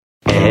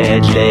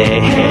The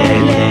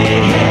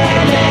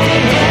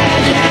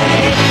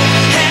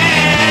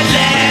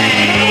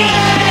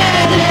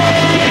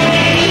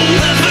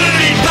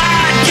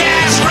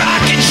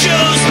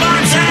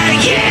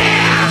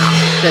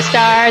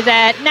stars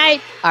at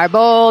night are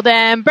bold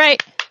and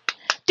bright,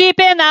 deep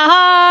in the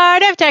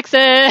heart of Texas.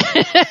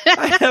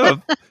 I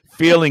have a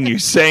feeling you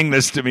sang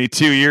this to me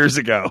 2 years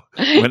ago.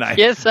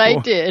 Yes, I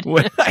did.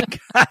 When I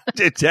got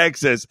to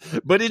Texas.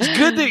 But it's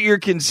good that you're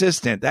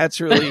consistent.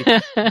 That's really...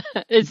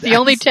 It's the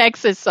only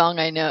Texas song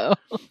I know.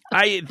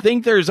 I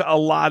think there's a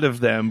lot of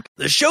them.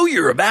 The show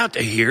you're about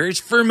to hear is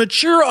for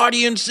mature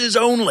audiences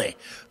only.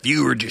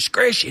 Viewer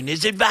discretion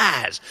is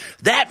advised.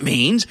 That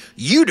means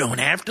you don't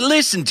have to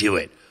listen to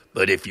it.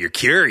 But if you're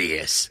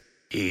curious,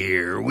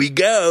 here we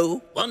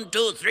go. 1,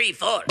 2, 3,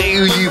 4. Do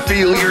you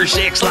feel your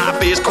sex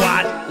life is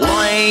quite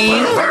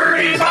lame?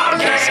 Perverted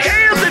Podcast.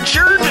 Scared that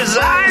your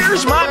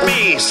desires might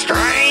be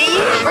strange?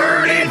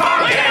 Perverted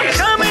Podcast. Well,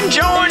 come and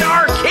join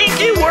our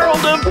kinky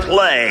world of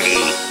play.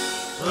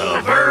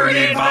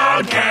 Perverted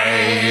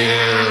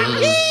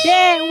Podcast.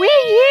 Yeah, we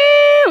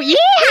you.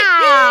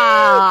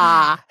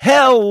 Yeah.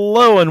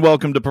 Hello and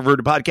welcome to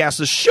Perverted Podcast,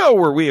 the show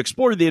where we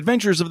explore the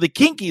adventures of the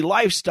kinky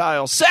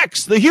lifestyle,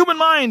 sex, the human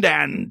mind,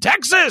 and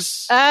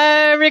Texas.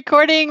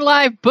 Recording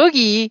live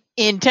boogie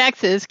in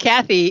Texas,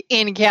 Kathy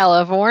in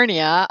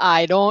California.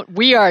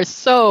 We are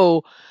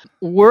so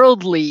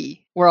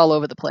worldly. We're all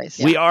over the place.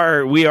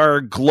 Yeah. We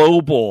are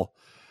global.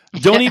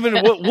 Don't even,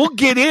 we'll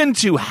get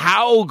into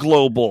how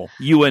global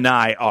you and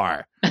I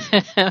are.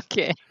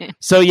 Okay.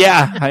 So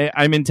yeah,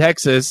 I'm in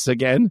Texas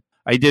again.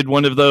 I did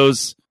one of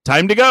those,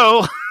 time to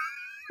go.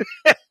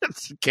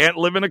 Can't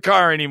live in a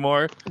car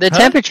anymore. The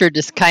temperature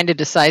just kind of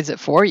decides it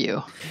for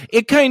you.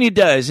 It kind of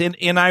does.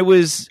 And I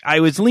was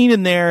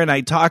leaning there and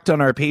I talked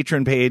on our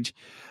Patreon page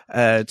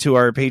to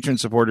our patron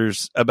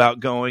supporters about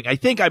going. I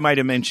think I might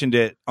have mentioned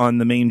it on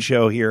the main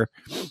show here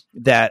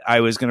that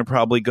I was going to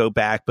probably go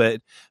back,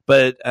 but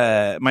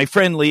my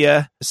friend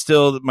Leah,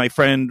 still my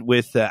friend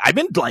with, I've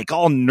been like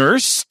all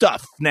nurse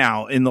stuff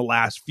now in the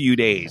last few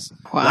days.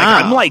 Wow. Like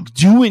I'm like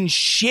doing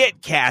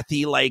shit,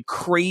 Kathy, like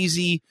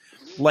crazy,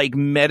 like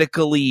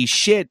medically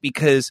shit,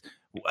 because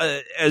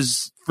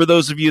as for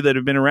those of you that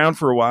have been around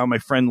for a while, my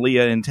friend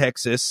Leah in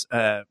Texas,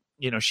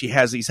 she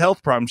has these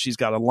health problems. She's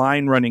got a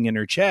line running in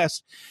her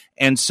chest.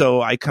 And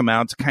so I come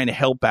out to kind of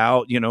help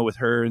out, with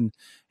her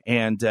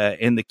and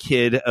the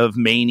kid of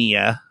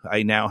Mania.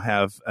 I now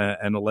have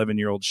an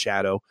 11-year-old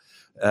shadow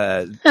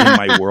in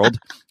my world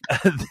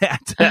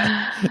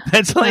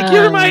that's like,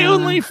 you're my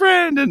only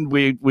friend. And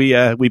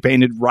we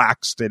painted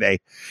rocks today.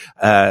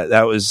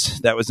 That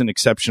was an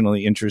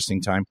exceptionally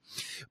interesting time.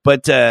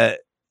 But,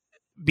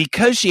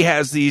 because she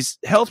has these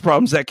health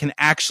problems that can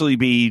actually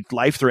be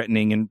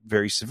life-threatening and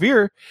very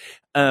severe,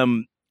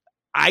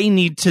 I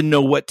need to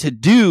know what to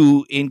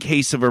do in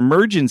case of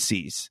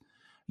emergencies,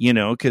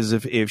 because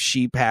if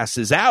she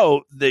passes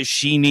out, that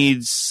she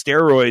needs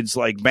steroids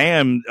like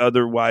bam,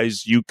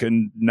 otherwise you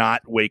can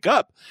not wake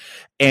up.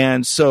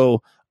 And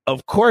so,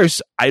 of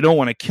course, I don't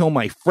want to kill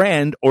my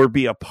friend or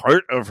be a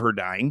part of her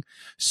dying.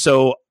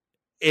 So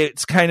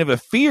it's kind of a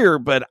fear,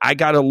 but I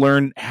got to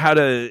learn how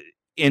to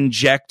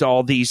inject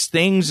all these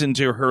things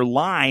into her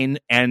line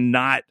and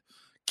not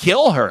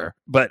kill her,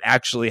 but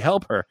actually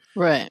help her.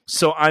 Right.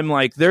 So I'm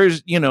like,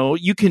 there's,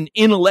 you can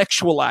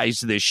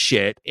intellectualize this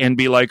shit and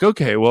be like,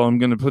 okay, well, I'm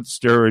going to put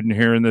steroid in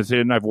here and this,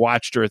 and I've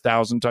watched her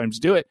 1,000 times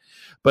do it.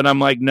 But I'm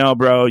like, no,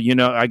 bro,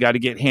 I got to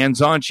get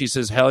hands on. She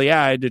says, hell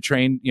yeah, I had to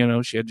train,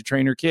 she had to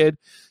train her kid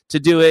to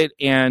do it.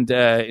 And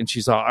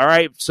she's all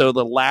right. So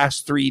the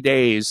last 3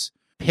 days,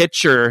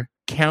 picture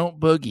Count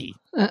Boogie.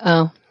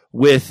 Uh-oh.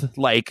 With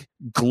like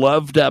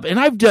gloved up, and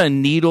I've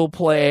done needle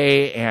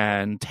play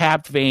and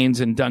tapped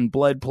veins and done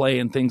blood play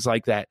and things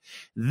like that.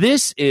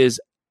 This is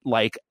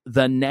like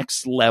the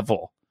next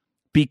level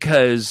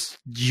because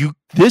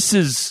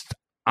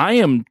I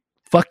am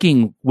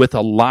fucking with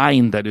a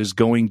line that is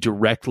going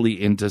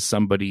directly into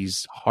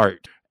somebody's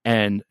heart.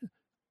 And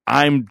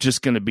I'm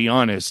just going to be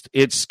honest,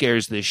 it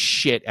scares the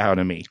shit out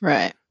of me.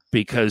 Right.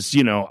 Because,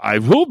 I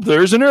hope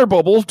there's an air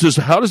bubble.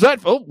 How does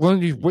that? Oh,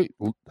 wait.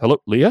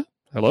 Hello, Leah?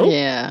 Hello?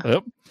 Yeah.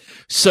 Yep.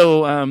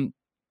 So,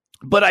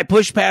 but I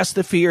push past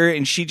the fear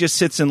and she just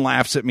sits and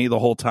laughs at me the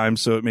whole time.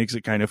 So it makes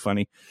it kind of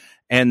funny.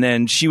 And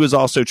then she was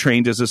also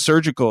trained as a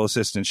surgical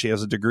assistant. She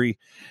has a degree.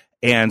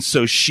 And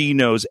so she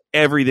knows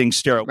everything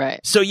sterile. Right.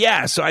 So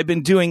yeah, so I've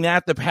been doing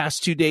that the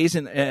past 2 days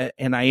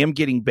and I am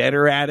getting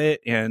better at it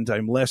and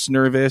I'm less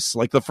nervous.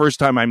 Like the first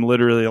time I'm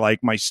literally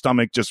like, my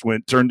stomach just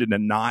turned into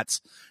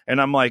knots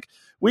and I'm like,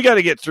 we got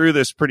to get through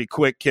this pretty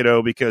quick,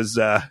 kiddo, because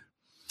I'm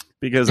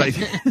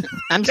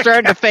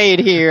starting to fade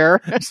here.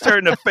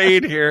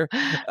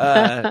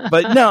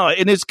 But no,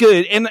 and it's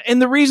good.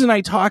 And the reason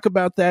I talk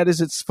about that is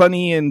it's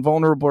funny and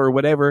vulnerable or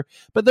whatever,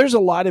 but there's a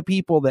lot of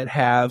people that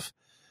have,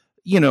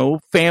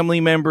 family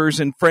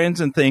members and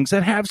friends and things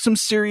that have some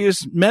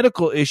serious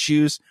medical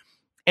issues.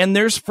 And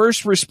there's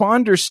first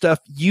responder stuff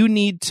you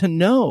need to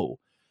know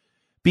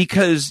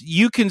because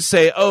you can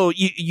say, oh,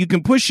 you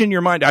can push in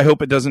your mind, I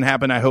hope it doesn't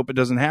happen. I hope it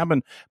doesn't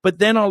happen. But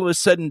then all of a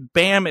sudden,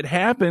 bam, it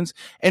happens.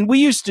 And we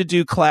used to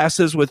do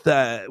classes with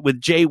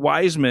Jay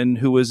Wiseman,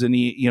 who was an,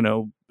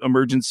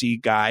 emergency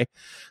guy.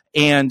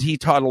 And he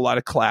taught a lot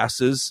of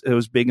classes. It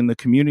was big in the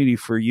community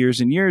for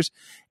years and years.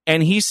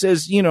 And he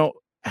says,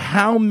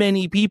 how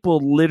many people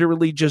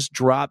literally just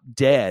drop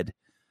dead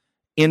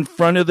in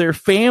front of their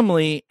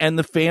family, and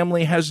the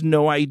family has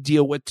no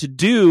idea what to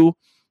do.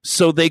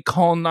 So they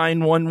call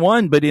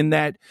 911. But in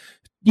that,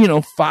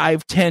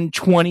 5, 10,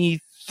 20,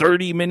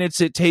 30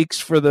 minutes it takes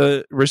for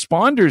the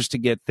responders to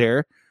get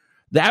there,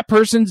 that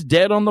person's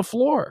dead on the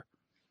floor.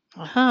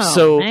 Oh,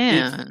 so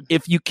man.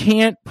 If you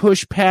can't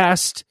push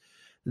past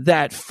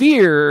that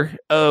fear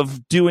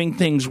of doing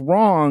things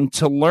wrong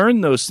to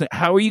learn those things,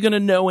 how are you going to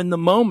know in the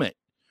moment?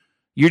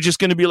 You're just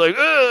going to be like,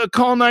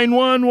 call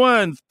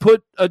 911,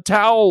 put a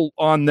towel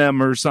on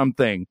them or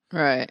something.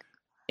 Right.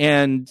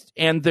 And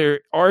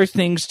there are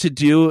things to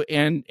do,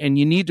 and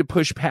you need to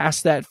push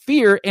past that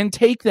fear and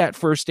take that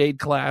first aid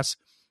class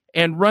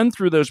and run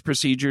through those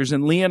procedures.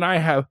 And Lee and I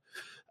have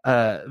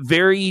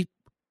very,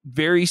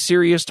 very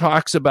serious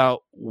talks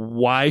about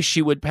why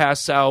she would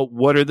pass out.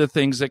 What are the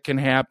things that can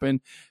happen?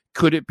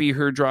 Could it be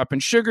her dropping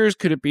sugars?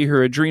 Could it be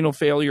her adrenal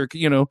failure?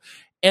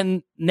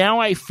 And now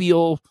I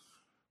feel,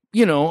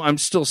 I'm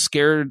still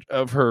scared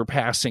of her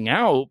passing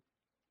out,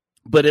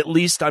 but at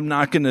least I'm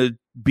not going to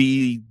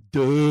be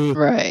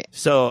right.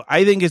 So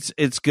I think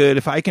it's good.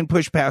 If I can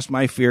push past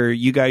my fear,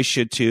 you guys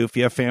should too. If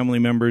you have family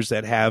members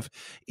that have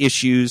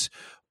issues,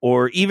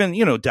 or even,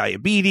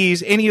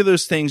 diabetes, any of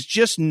those things,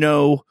 just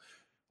know,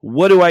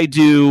 what do I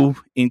do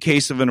in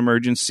case of an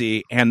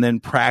emergency, and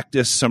then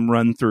practice some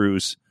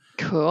run-throughs.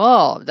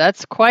 Cool.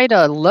 That's quite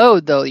a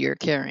load, though, you're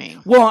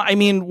carrying. Well, I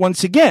mean,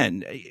 once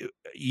again,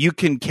 you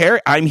can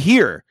carry, I'm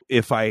here.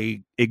 If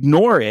I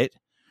ignore it,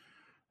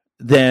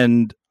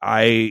 then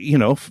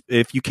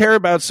if you care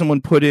about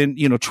someone, put in,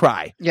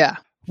 try. Yeah.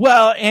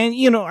 Well,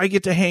 and, I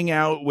get to hang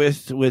out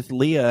with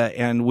Leah,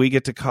 and we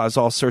get to cause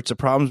all sorts of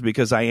problems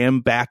because I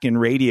am back in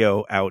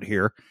radio out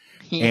here,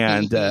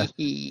 and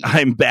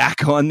I'm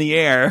back on the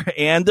air,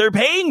 and they're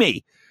paying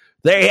me.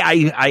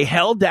 I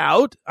held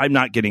out. I'm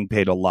not getting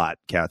paid a lot,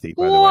 Kathy,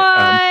 by the way.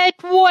 What?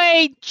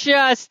 Wait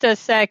just a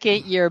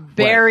second. You're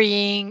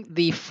burying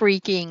the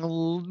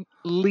freaking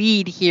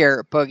lead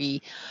here,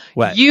 Boogie.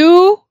 What?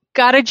 You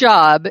got a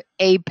job,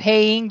 a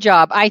paying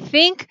job. I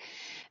think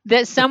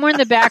that somewhere in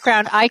the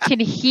background, I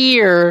can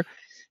hear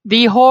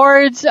the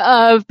hordes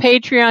of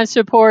Patreon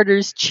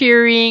supporters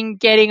cheering,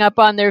 getting up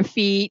on their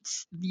feet,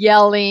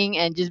 yelling,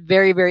 and just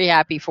very, very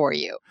happy for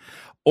you.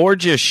 Or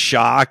just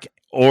shock.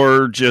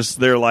 Or just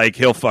they're like,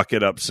 he'll fuck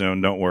it up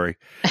soon. Don't worry.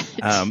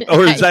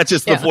 Or is that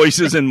just the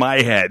voices in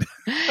my head?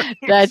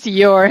 That's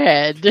your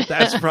head.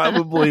 That's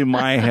probably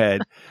my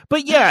head.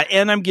 But yeah,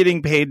 and I'm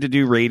getting paid to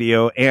do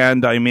radio,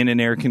 and I'm in an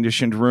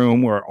air-conditioned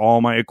room where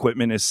all my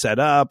equipment is set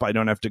up. I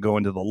don't have to go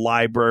into the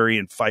library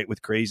and fight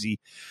with crazy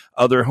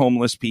other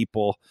homeless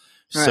people.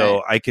 Right.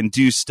 So I can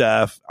do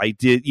stuff. I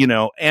did,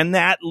 and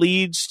that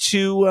leads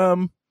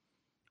to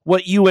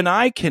what you and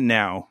I can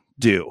now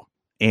do.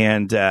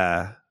 And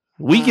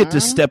we get to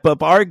step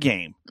up our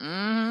game,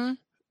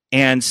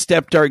 and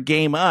stepped our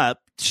game up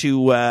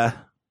to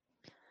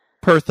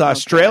Perth,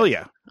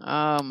 Australia.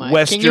 Oh my!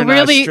 Western Can you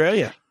really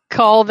Australia.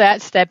 Call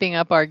that stepping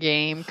up our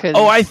game?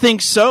 Oh, I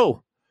think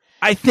so.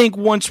 I think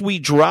once we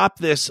drop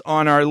this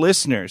on our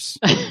listeners,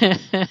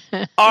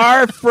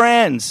 our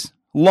friends,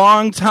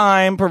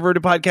 longtime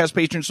Perverted Podcast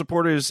patron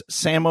supporters,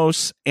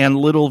 Samos and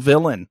Little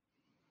Villain,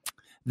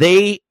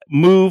 they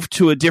moved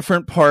to a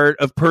different part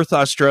of Perth,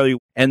 Australia,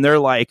 and they're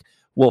like,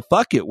 well,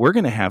 fuck it. We're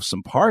going to have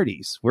some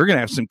parties. We're going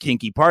to have some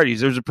kinky parties.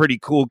 There's a pretty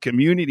cool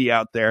community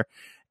out there,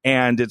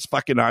 and it's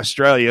fucking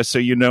Australia, so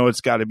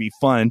it's got to be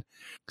fun.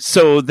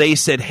 So they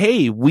said,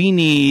 hey, we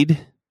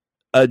need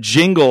a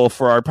jingle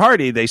for our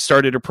party. They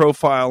started a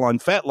profile on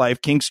FetLife,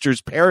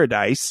 Kinksters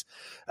Paradise.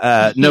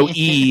 No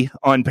E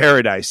on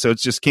Paradise, so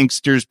it's just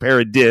Kinksters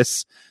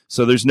Paradis.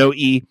 So there's no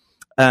E.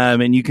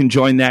 And you can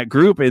join that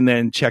group and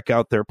then check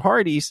out their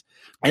parties.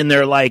 And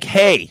they're like,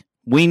 hey,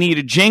 we need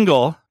a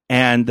jingle.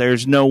 And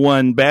there's no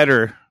one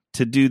better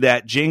to do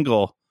that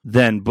jingle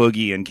than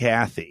Boogie and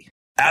Kathy.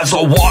 As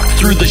I walk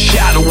through the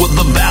shadow of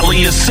the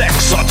valley of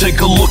sex, I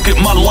take a look at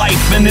my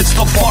life and it's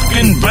the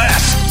fucking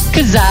best.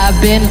 'Cause I've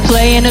been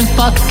playing and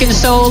fucking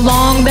so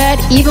long that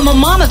even my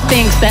mama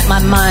thinks that my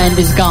mind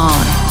is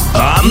gone.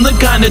 I'm the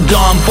kind of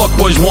Dom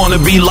fuckboys wanna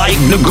be like,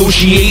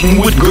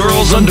 negotiating with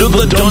girls under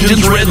the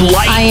dungeon's red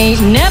light. I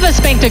ain't never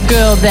spanked a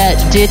girl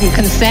that didn't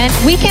consent.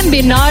 We can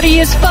be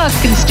naughty as fuck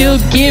and still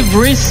give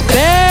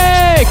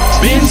respect.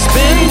 Been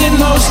spending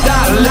most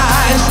our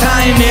lives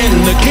time in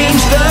the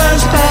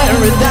Kinksters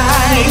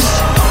Paradise.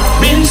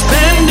 Been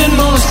spending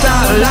most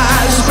our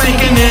lives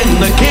spanking in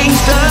the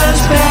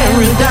Kinksters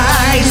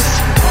Paradise.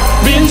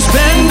 Been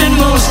spending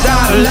most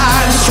our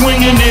lives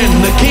swinging in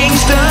the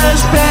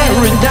Kinksters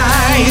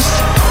Paradise.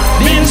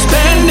 Been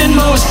spending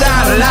most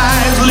our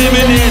lives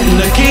living in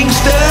the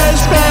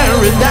Kinksters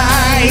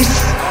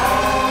Paradise.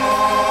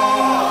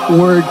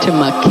 Word to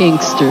my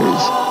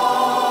kinksters.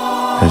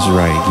 That's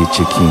right. Get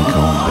your kink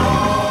on, baby.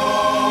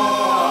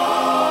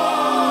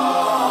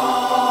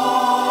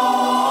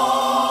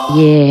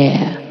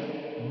 Yeah.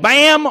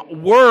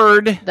 Bam!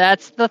 Word.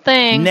 That's the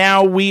thing.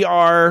 Now we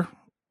are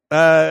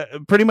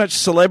pretty much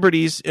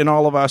celebrities in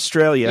all of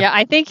Australia. Yeah,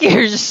 I think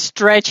you're just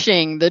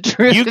stretching the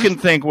truth. You can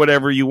think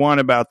whatever you want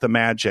about the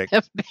magic,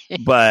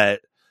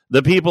 but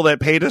the people that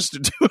paid us to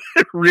do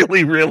it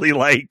really, really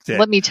liked it.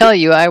 Let me tell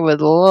you, I would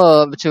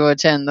love to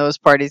attend those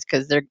parties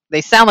because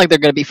they sound like they're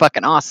going to be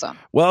fucking awesome.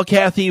 Well,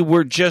 Kathy,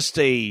 we're just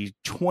a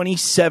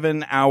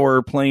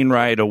 27-hour plane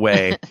ride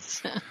away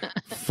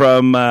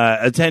from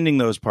attending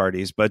those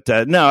parties. But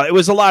no, it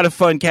was a lot of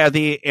fun,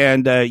 Kathy,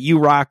 and you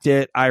rocked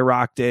it. I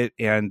rocked it,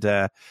 and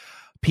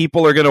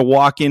people are going to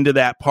walk into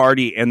that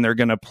party and they're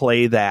going to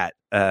play that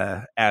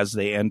as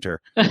they enter.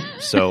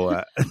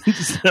 So,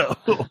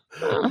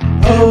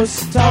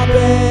 Host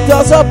topic.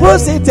 Does a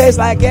pussy taste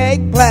like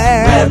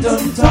eggplant?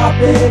 Random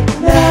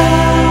topic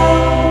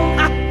now.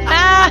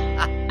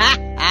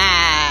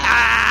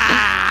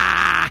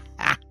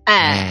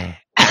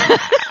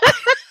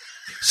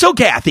 So,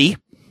 Kathy,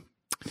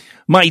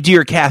 my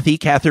dear Kathy,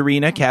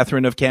 Catherine of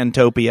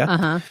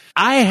Cantopia,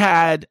 I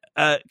had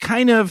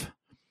kind of,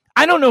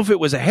 I don't know if it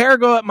was a hair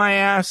go up my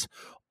ass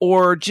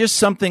or just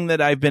something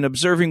that I've been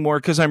observing more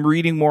because I'm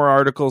reading more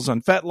articles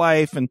on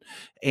FetLife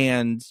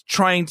and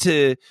trying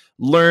to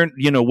learn,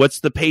 what's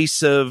the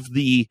pace of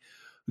the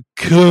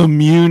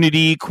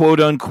community, quote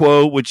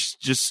unquote, which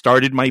just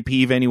started my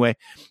peeve anyway.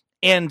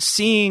 And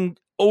seeing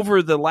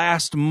over the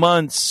last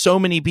month, so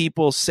many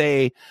people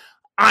say,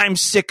 I'm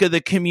sick of the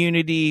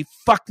community.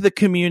 Fuck the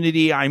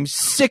community. I'm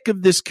sick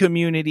of this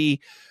community.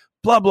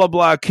 Blah, blah,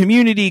 blah.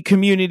 Community.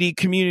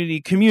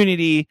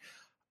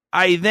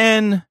 I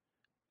then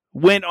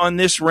went on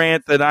this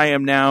rant that I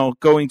am now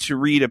going to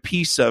read a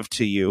piece of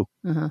to you,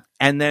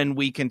 and then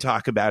we can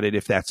talk about it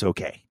if that's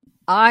okay.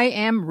 I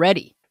am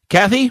ready.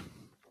 Kathy,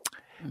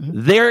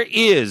 there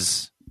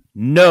is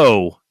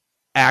no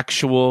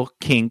actual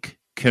kink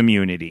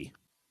community.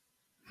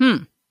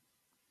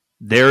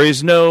 There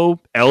is no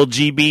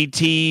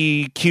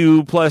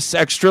LGBTQ plus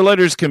extra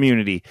letters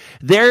community.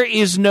 There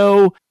is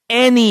no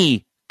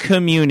any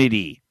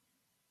community.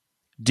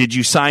 Did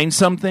you sign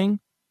something?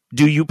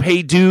 Do you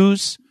pay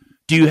dues?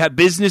 Do you have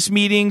business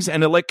meetings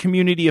and elect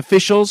community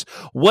officials?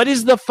 What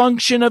is the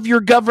function of your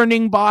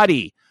governing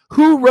body?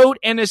 Who wrote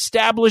and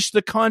established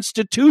the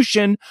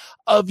constitution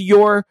of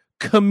your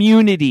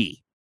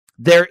community?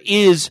 There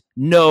is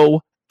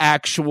no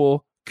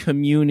actual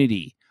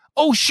community.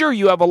 Oh, sure,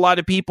 you have a lot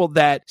of people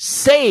that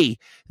say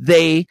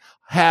they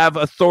have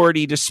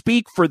authority to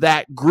speak for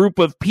that group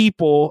of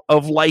people,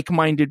 of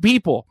like-minded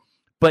people.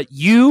 But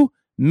you,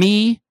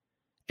 me,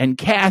 and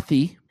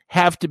Kathy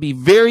have to be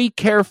very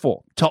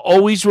careful to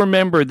always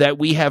remember that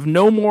we have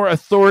no more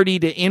authority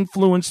to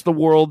influence the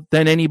world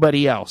than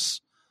anybody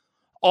else.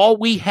 All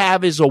we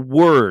have is a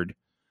word,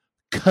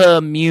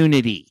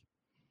 community.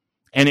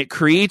 And it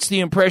creates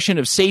the impression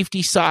of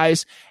safety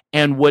size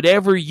and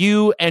whatever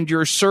you and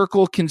your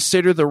circle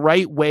consider the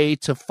right way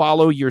to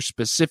follow your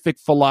specific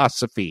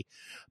philosophy.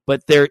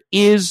 But there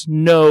is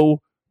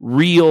no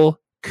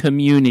real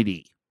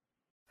community.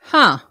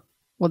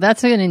 Well,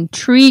 that's an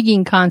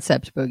intriguing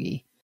concept,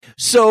 Boogie.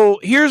 So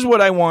here's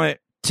what I want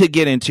to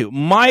get into.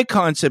 My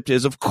concept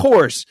is, of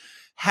course,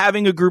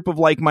 having a group of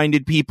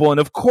like-minded people, and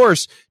of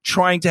course,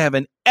 trying to have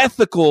an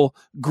ethical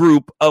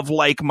group of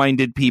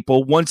like-minded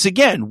people. Once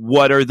again,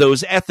 what are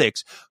those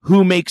ethics?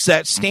 Who makes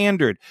that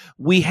standard?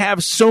 We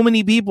have so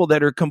many people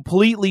that are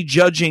completely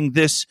judging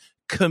this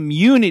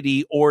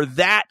community or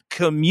that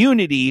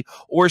community,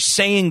 or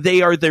saying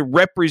they are the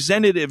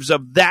representatives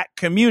of that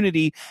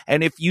community,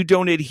 and if you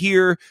don't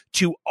adhere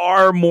to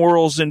our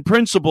morals and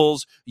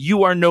principles,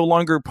 you are no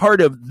longer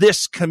part of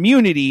this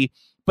community.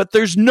 But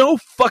there's no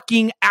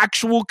fucking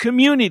actual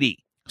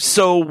community.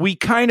 So we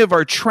kind of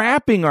are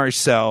trapping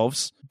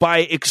ourselves by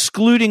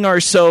excluding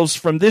ourselves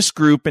from this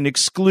group and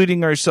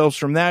excluding ourselves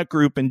from that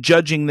group and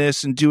judging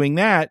this and doing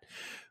that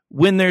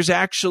when there's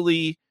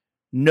actually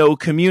no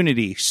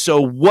community. So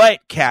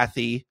what,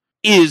 Kathy,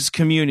 is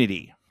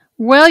community?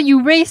 Well,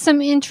 you raise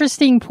some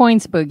interesting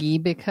points,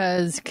 Boogie,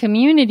 because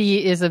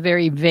community is a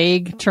very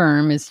vague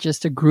term. It's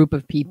just a group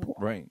of people.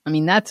 Right. I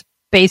mean, that's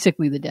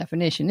basically the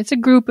definition. It's a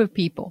group of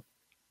people.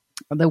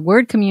 The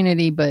word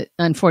community, but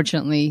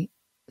fortunately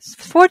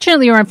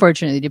or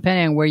unfortunately,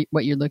 depending on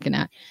what you're looking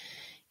at,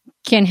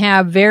 can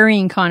have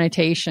varying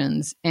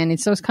connotations. And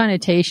it's those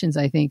connotations,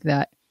 I think,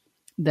 that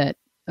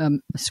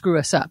screw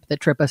us up, that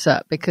trip us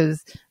up,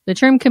 because the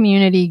term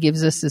community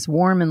gives us this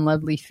warm and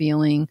lovely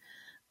feeling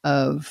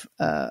of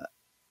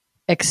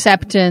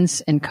acceptance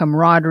and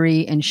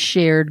camaraderie and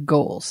shared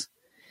goals.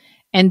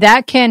 And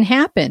that can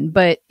happen.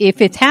 But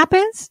if it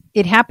happens,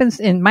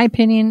 in my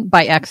opinion,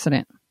 by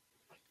accident.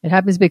 It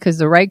happens because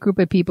the right group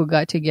of people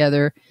got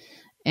together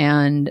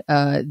and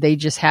they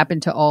just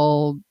happen to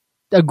all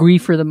agree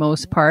for the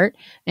most part,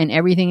 and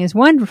everything is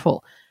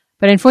wonderful.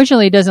 But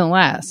unfortunately, it doesn't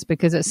last,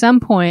 because at some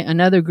point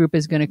another group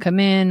is going to come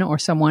in, or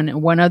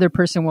one other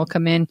person will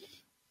come in,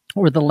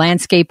 or the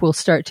landscape will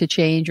start to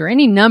change, or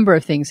any number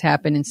of things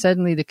happen, and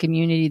suddenly the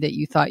community that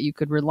you thought you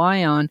could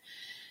rely on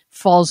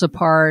falls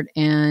apart,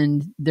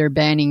 and they're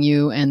banning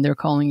you and they're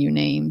calling you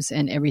names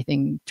and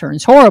everything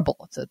turns horrible.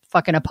 It's a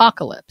fucking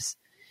apocalypse.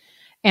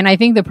 And I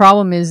think the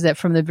problem is that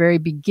from the very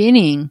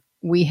beginning,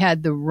 we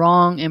had the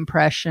wrong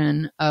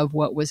impression of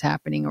what was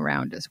happening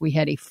around us. We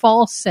had a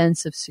false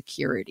sense of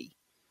security.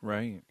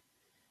 Right.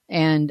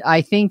 And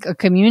I think a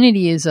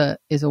community is a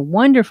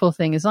wonderful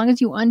thing as long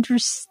as you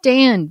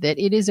understand that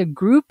it is a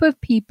group of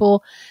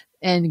people,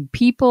 and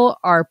people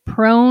are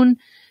prone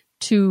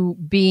to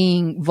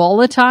being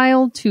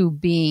volatile, to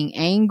being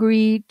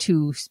angry,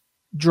 to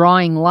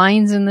drawing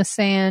lines in the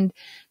sand,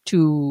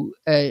 to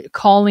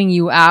calling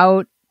you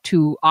out,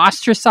 to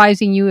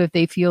ostracizing you if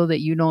they feel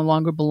that you no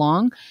longer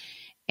belong.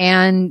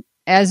 And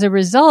as a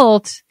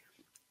result,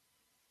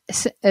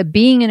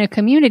 being in a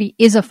community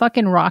is a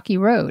fucking rocky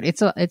road.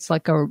 It's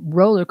like a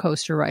roller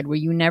coaster ride where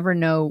you never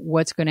know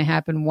what's going to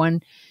happen.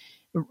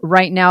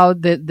 Right now,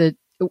 the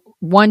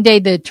one day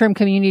the term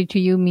community to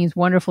you means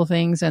wonderful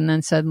things, and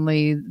then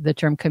suddenly the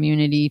term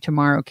community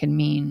tomorrow can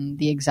mean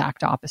the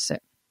exact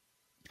opposite.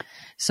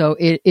 So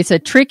it's a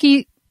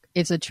tricky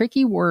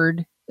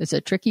word. It's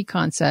a tricky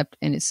concept,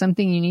 and it's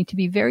something you need to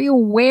be very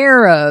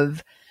aware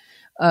of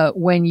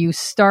when you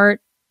start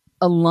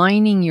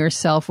aligning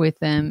yourself with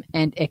them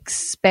and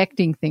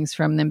expecting things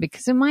from them,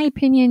 because in my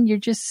opinion, you're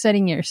just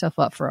setting yourself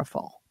up for a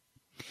fall.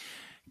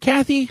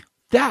 Kathy,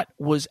 that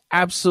was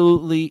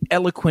absolutely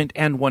eloquent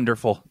and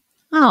wonderful.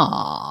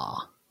 Aww.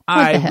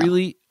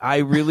 I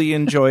really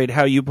enjoyed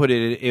how you put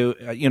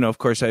it. Of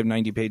course, I have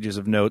 90 pages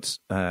of notes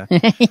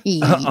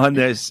on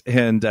this,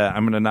 and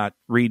I'm going to not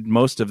read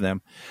most of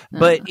them.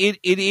 But it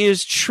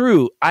is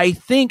true. I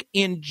think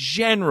in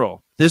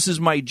general, this is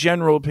my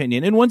general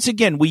opinion. And once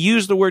again, we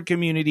use the word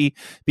community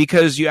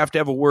because you have to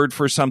have a word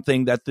for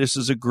something that this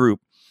is a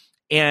group.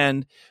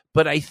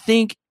 But I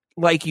think,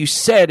 like you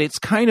said, it's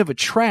kind of a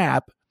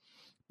trap,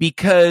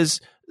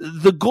 because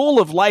the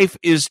goal of life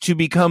is to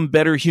become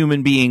better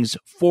human beings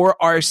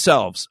for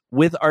ourselves,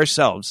 with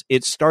ourselves.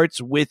 It starts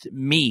with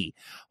me.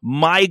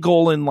 My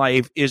goal in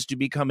life is to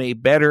become a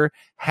better,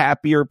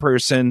 happier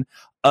person,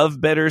 of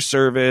better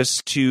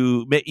service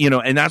to,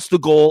 and that's the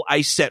goal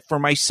I set for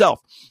myself.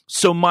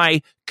 So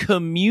my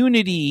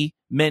community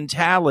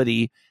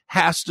mentality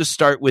has to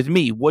start with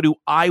me. What do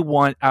I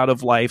want out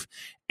of life,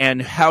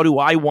 and how do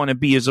I want to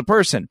be as a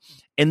person?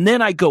 And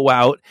then I go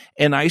out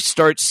and I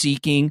start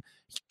seeking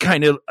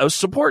kind of a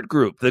support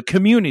group, the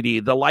community,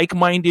 the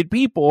like-minded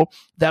people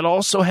that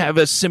also have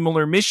a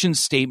similar mission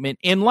statement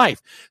in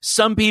life.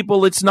 Some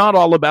people, it's not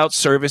all about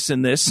service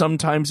in this.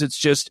 Sometimes it's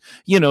just,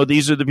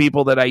 these are the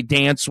people that I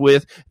dance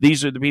with.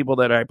 These are the people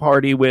that I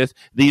party with.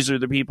 These are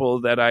the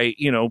people that I,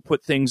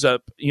 put things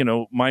up,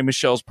 my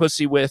Michelle's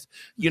pussy with.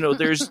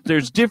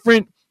 There's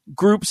different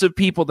groups of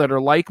people that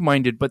are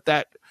like-minded, but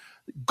that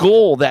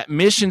goal, that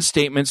mission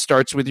statement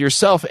starts with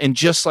yourself. And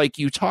just like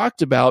you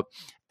talked about,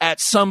 at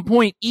some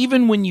point,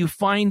 even when you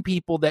find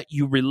people that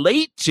you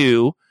relate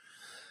to,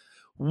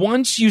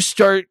 once you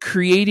start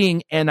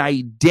creating an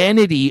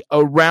identity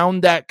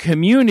around that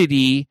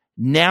community,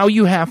 now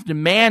you have to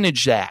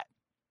manage that.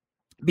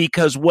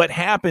 Because what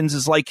happens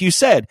is, like you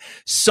said,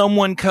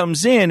 someone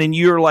comes in and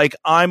you're like,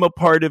 I'm a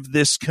part of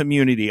this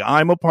community.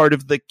 I'm a part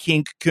of the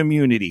kink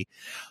community.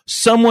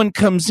 Someone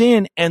comes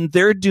in and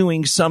they're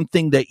doing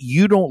something that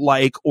you don't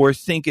like or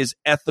think is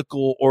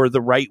ethical or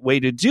the right way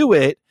to do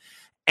it.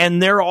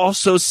 And they're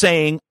also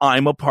saying,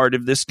 I'm a part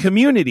of this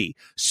community.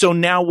 So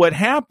now what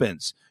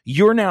happens?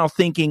 You're now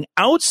thinking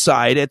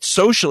outside at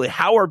socially,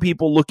 how are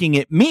people looking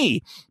at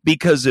me?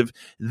 Because if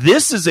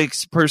this is a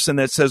person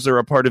that says they're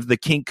a part of the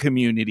kink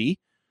community,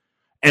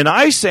 and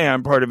I say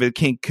I'm part of a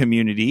kink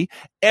community,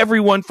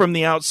 everyone from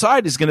the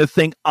outside is going to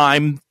think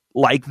I'm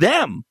like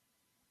them.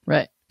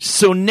 Right.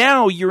 So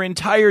now your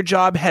entire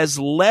job has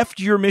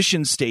left your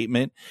mission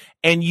statement,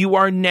 and you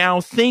are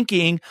now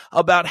thinking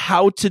about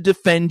how to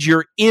defend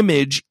your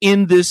image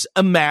in this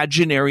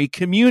imaginary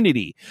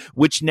community,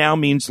 which now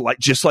means, like,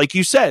 just like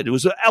you said, it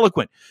was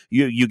eloquent.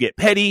 You get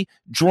petty,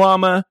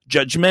 drama,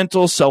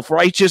 judgmental,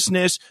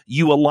 self-righteousness.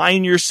 You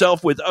align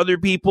yourself with other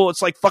people.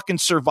 It's like fucking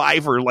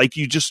Survivor. Like,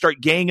 you just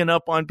start ganging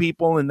up on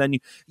people, and then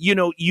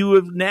you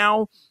have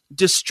now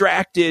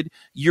distracted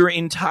your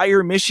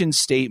entire mission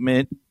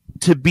statement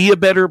to be a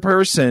better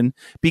person,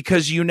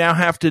 because you now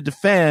have to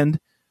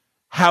defend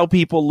how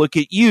people look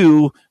at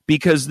you,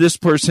 because this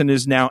person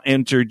has now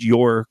entered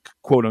your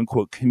quote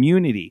unquote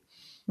community.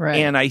 Right.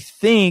 And I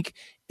think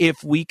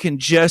if we can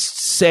just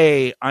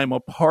say, I'm a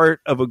part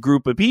of a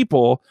group of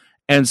people,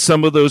 and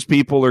some of those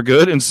people are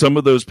good and some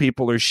of those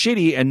people are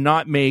shitty, and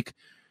not make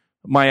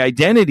my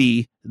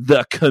identity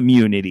the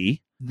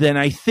community, then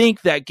I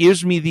think that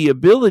gives me the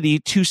ability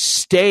to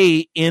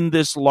stay in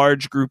this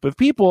large group of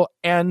people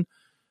and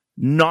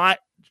not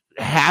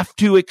have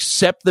to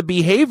accept the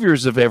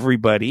behaviors of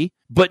everybody,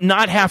 but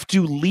not have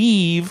to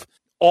leave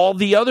all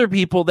the other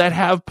people that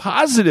have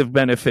positive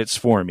benefits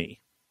for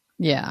me.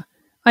 Yeah.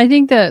 I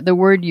think that the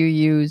word you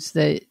use,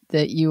 that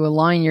you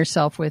align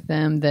yourself with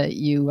them, that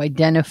you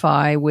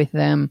identify with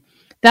them,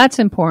 that's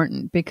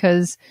important,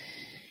 because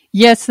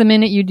yes, the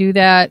minute you do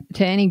that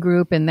to any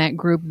group and that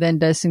group then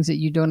does things that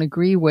you don't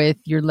agree with,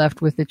 you're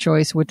left with the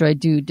choice: what do I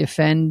do?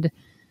 Defend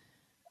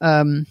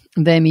them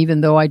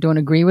even though I don't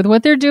agree with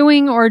what they're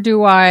doing, or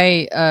do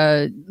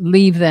I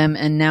leave them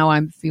and now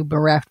I feel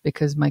bereft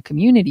because my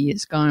community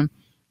is gone?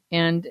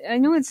 And I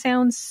know it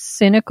sounds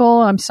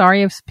cynical. I'm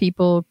sorry if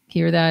people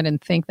hear that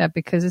and think that,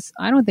 because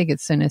I don't think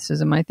it's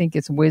cynicism. I think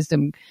it's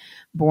wisdom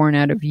born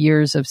out of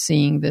years of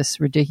seeing this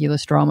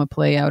ridiculous drama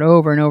play out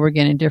over and over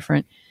again in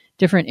different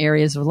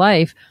areas of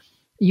life.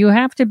 You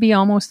have to be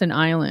almost an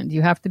island.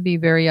 You have to be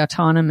very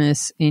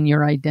autonomous in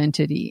your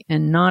identity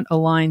and not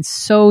align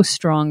so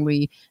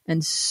strongly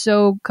and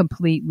so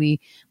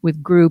completely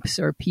with groups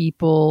or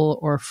people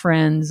or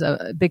friends,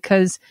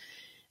 because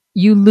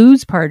you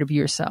lose part of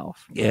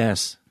yourself.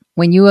 Yes.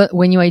 When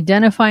you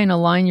identify and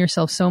align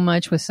yourself so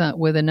much with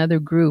another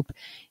group,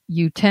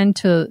 you tend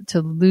to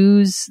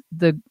lose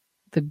the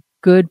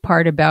good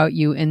part about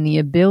you and the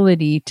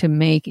ability to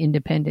make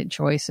independent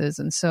choices.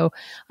 And so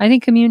I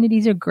think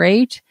communities are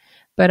great,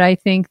 but I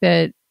think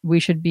that we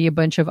should be a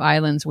bunch of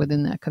islands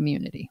within that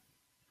community.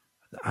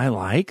 I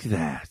like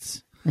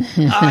that.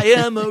 I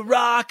am a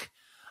rock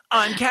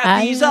on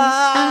Kathy's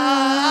island.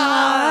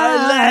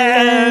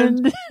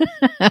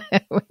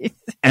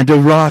 And a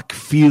rock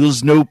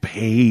feels no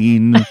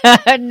pain.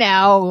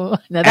 No,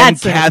 that's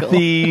and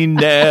Kathy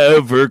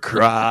never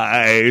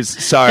cries.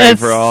 Sorry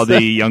for all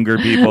the younger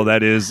people.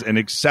 That is an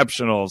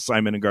exceptional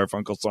Simon and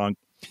Garfunkel song.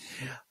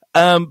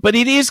 But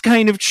it is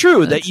kind of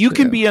true that you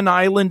can be an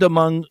island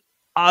among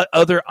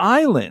other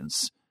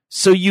islands.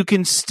 So you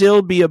can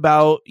still be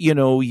about,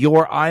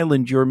 your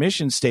island, your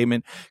mission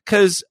statement.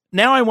 Because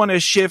now I want to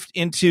shift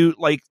into,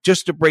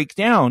 just to break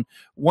down.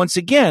 Once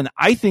again,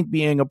 I think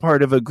being a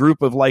part of a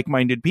group of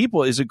like-minded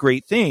people is a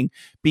great thing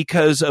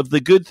because of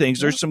the good things.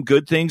 There's some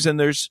good things and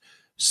there's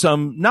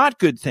some not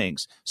good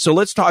things. So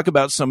let's talk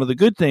about some of the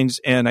good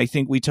things. And I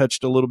think we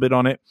touched a little bit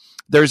on it.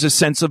 There's a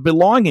sense of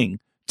belonging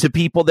to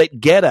people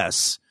that get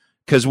us.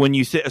 Because when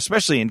you,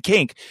 especially in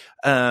kink,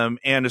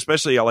 and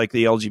especially like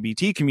the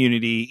LGBT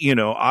community,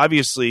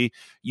 obviously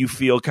you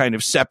feel kind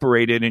of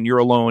separated and you're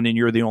alone and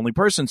you're the only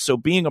person. So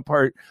being a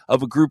part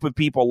of a group of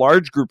people,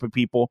 large group of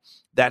people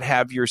that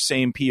have your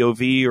same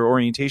POV or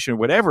orientation or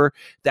whatever,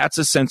 that's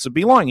a sense of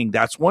belonging.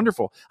 That's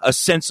wonderful. A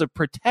sense of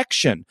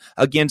protection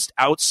against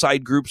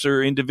outside groups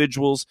or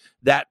individuals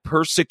that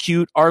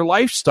persecute our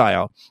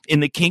lifestyle.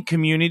 In the kink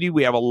community,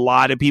 we have a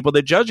lot of people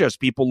that judge us.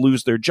 People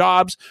lose their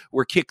jobs.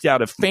 We're kicked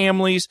out of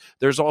families.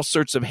 There's all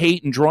sorts of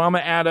hate and drama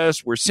at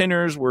us. We're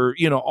sinners. We're,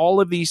 all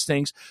of these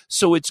things.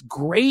 So it's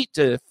great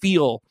to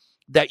feel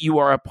that you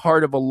are a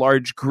part of a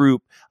large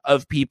group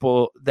of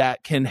people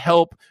that can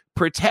help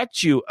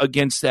protect you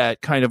against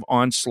that kind of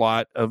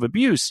onslaught of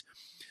abuse.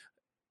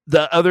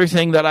 The other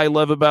thing that I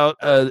love about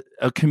a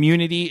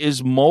community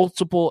is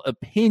multiple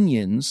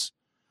opinions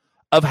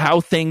of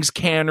how things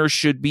can or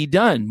should be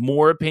done.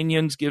 More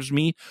opinions gives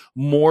me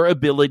more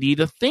ability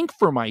to think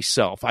for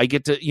myself. I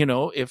get to,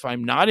 if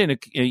I'm not in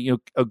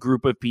a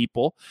group of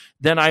people,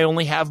 then I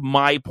only have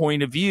my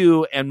point of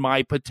view and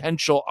my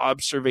potential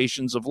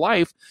observations of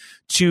life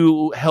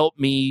to help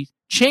me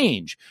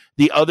change.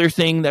 The other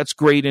thing that's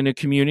great in a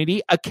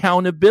community,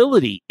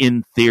 accountability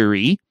in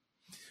theory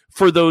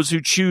for those who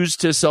choose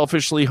to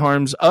selfishly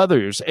harm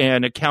others,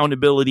 and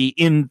accountability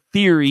in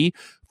theory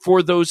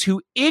for those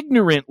who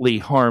ignorantly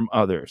harm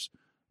others,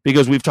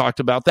 because we've talked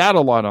about that a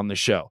lot on the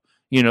show.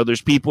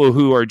 There's people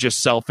who are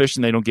just selfish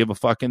and they don't give a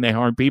fuck and they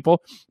harm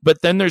people.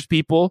 But then there's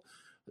people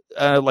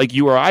like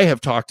you or I have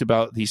talked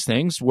about these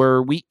things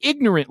where we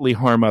ignorantly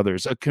harm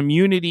others. A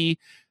community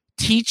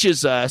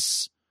teaches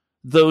us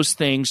those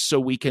things so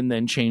we can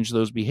then change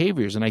those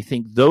behaviors. And I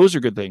think those are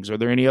good things. Are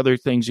there any other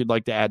things you'd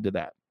like to add to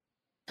that?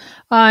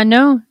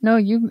 No,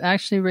 you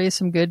actually raised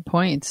some good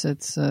points.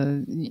 It's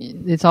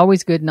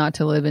always good not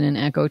to live in an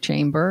echo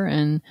chamber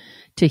and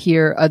to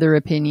hear other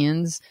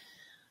opinions.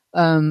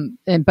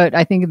 But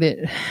I think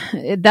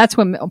that's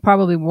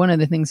probably one of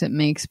the things that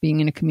makes being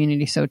in a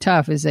community so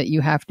tough, is that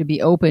you have to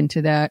be open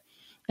to that.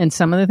 And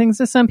some of the things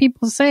that some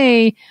people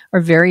say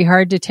are very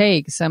hard to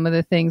take. Some of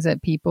the things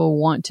that people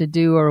want to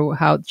do or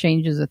how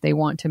changes that they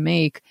want to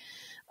make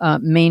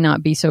may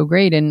not be so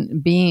great.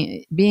 And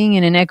being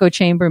in an echo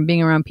chamber and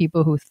being around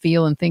people who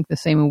feel and think the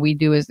same way we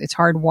do, it's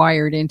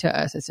hardwired into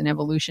us. It's an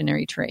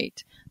evolutionary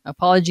trait.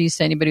 Apologies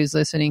to anybody who's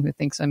listening who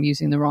thinks I'm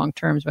using the wrong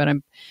terms, but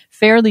I'm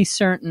fairly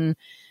certain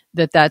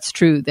that that's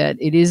true, that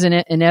it is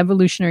an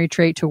evolutionary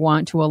trait to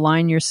want to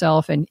align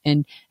yourself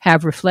and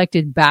have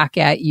reflected back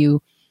at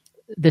you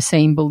the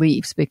same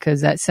beliefs,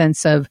 because that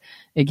sense of,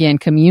 again,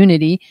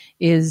 community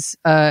is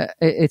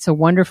it's a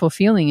wonderful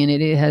feeling,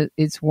 and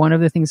it's one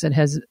of the things that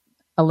has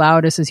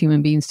allowed us as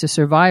human beings to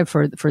survive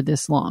for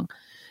this long.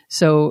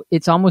 So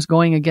it's almost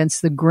going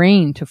against the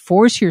grain to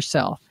force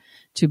yourself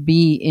to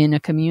be in a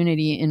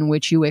community in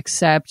which you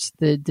accept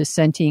the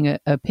dissenting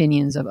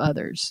opinions of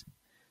others.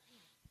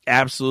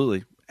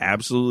 Absolutely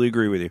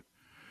agree with you.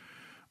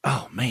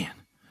 Oh man,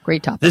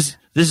 Great topic. this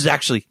is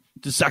actually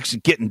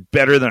getting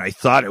better than I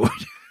thought it would.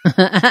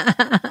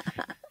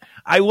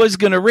 I was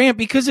gonna rant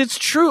because it's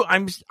true.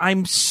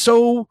 I'm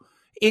so,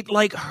 it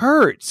like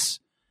hurts.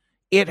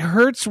 It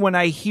hurts when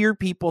I hear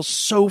people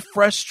so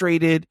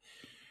frustrated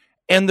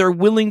and they're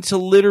willing to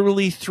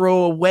literally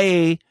throw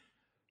away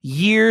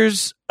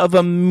years of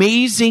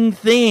amazing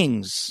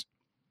things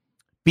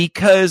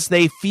because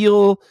they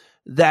feel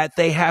that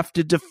they have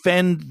to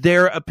defend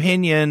their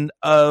opinion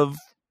of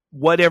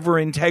whatever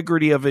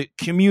integrity of a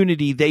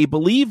community they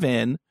believe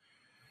in.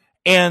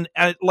 And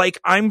like,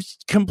 I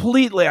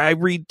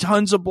read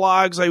tons of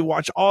blogs. I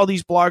watch all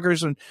these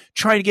bloggers and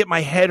try to get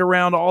my head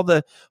around all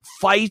the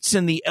fights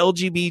in the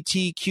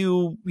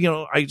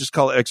LGBTQ, I just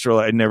call it extra.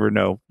 I never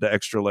know the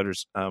extra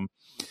letters.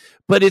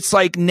 But it's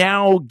like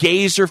now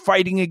gays are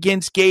fighting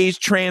against gays,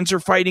 trans are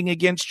fighting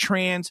against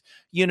trans,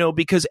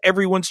 because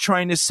everyone's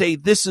trying to say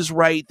this is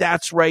right,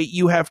 that's right,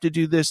 you have to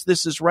do this,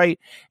 this is right.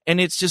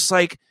 And it's just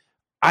like,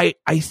 I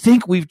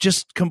think we've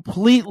just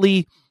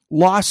completely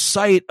lost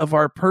sight of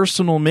our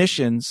personal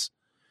missions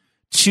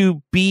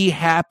to be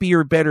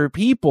happier, better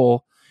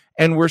people.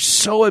 And we're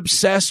so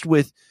obsessed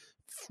with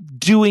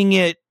doing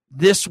it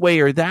this way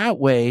or that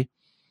way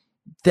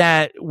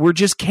that we're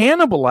just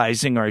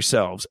cannibalizing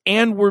ourselves,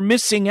 and we're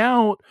missing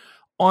out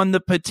on the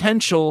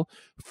potential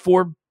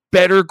for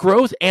better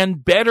growth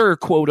and better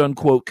quote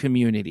unquote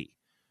community.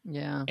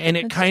 Yeah. And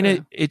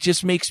it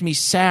just makes me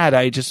sad.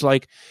 I just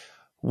like,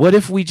 what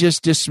if we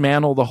just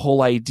dismantle the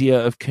whole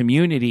idea of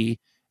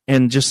community?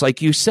 And just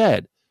like you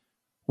said,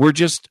 we're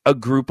just a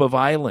group of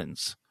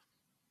islands.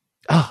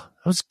 Oh,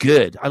 that was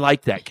good. I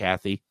like that,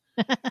 Kathy.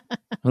 I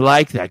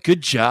like that.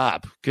 Good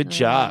job. Good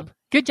job.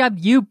 Good job,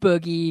 you,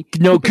 Boogie.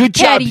 No, good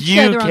job,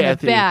 you, Kathy. On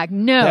the back.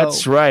 No,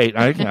 that's right.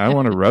 I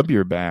want to rub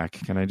your back.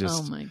 Can I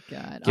just? Oh my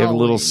God! Give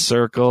little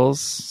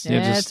circles.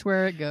 That's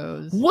where it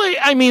goes. Wait,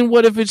 I mean,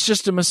 what if it's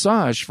just a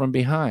massage from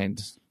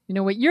behind? You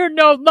know what? You're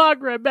no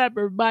longer a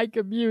member of my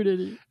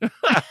community.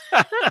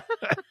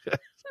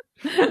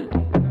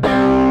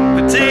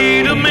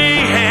 Potato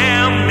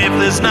mayhem. If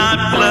there's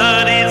not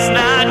blood, it's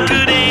not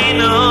good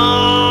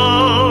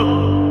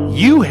enough.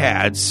 You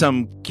had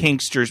some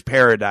Kinkster's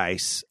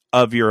Paradise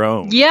of your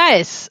own.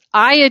 Yes,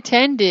 I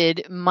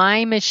attended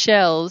my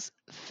Michelle's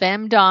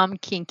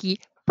Femdom Kinky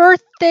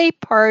birthday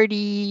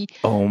party.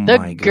 Oh my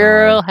God. The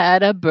girl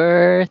had a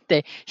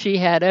birthday. She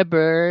had a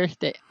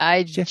birthday.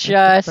 And she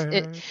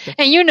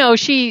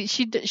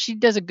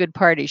does a good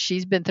party.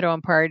 She's been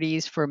throwing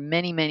parties for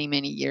many, many,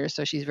 many years,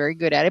 so she's very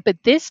good at it.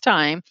 But this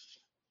time,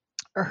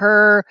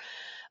 her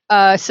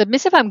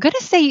submissive, I'm going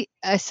to say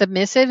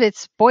submissive.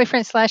 It's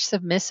boyfriend /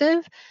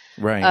 submissive.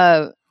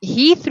 Right.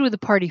 He threw the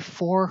party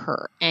for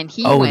her, and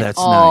he went that's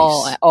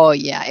all, nice. Oh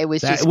yeah, it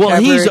was just well,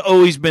 covered. He's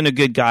always been a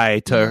good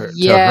guy to her,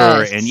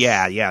 and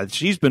yeah,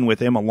 she's been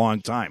with him a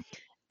long time.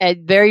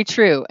 Very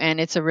true, and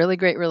it's a really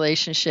great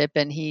relationship.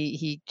 And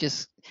he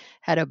just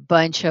had a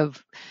bunch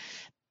of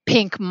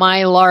pink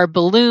Mylar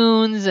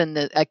balloons and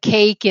a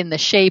cake in the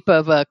shape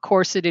of a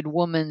corseted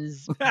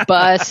woman's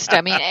bust.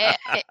 I mean,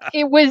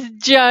 it was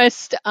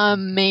just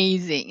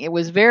amazing. It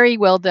was very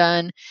well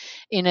done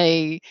in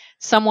a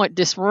somewhat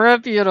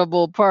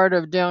disreputable part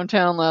of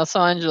downtown Los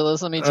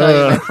Angeles. Let me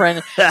tell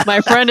you,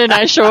 my friend and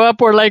I show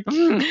up. We're like,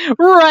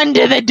 run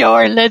to the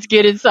door and let's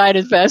get inside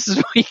as fast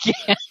as we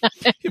can.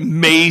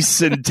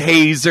 Mace and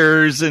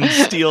tasers and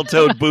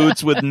steel-toed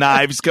boots with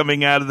knives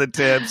coming out of the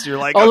tips. You're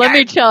like, oh, okay. Let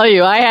me tell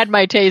you, I had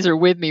my taser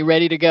with me,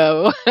 ready to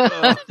go.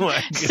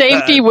 Oh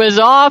Safety was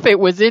off. It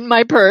was in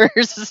my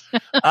purse.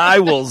 I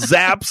will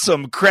zap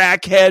some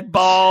crackhead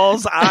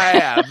balls. I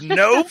have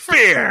no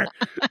fear.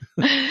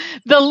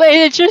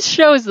 It just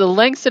shows the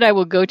lengths that I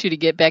will go to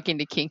get back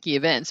into kinky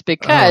events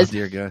because,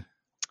 dear God,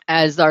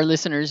 as our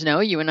listeners know,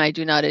 you and I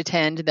do not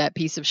attend that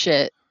piece of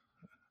shit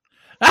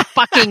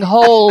fucking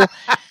hole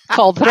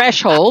called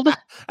Threshold.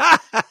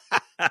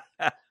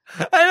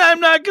 And I'm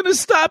not going to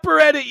stop or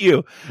edit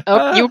you.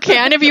 Oh, you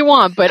can if you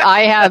want, but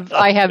I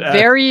have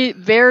very,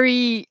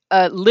 very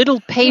little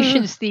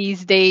patience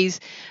these days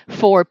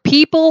for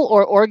people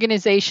or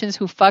organizations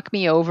who fuck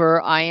me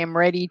over. I am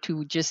ready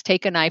to just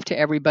take a knife to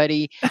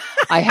everybody.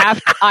 I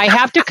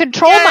have to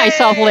control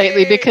myself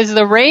lately because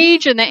the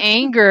rage and the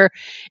anger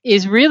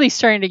is really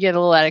starting to get a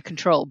little out of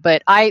control.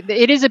 But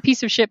it is a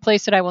piece of shit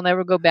place that I will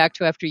never go back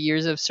to after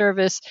years of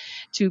service.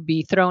 To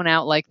be thrown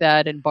out like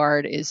that and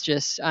barred is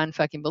just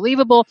unfucking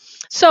believable.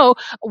 So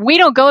we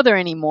don't go there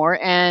anymore.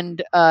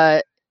 And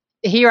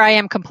here I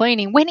am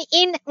complaining when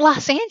in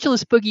Los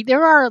Angeles, Boogie,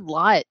 there are a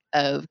lot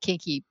of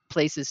kinky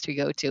places to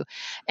go to.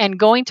 And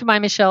going to my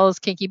Michelle's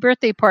kinky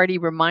birthday party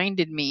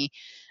reminded me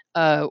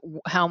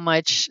how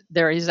much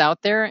there is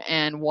out there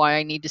and why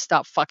I need to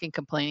stop fucking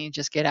complaining and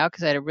just get out,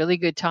 because I had a really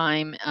good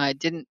time.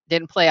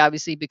 Didn't play,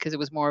 obviously, because it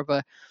was more of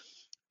a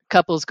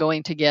couples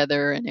going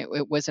together and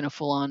it wasn't a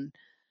full-on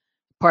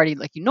party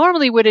like you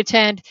normally would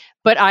attend,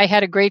 but I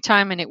had a great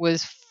time and it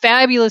was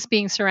fabulous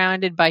being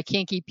surrounded by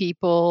kinky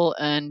people,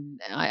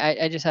 and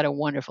I just had a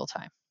wonderful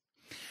time.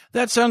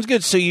 That sounds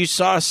good. So you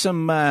saw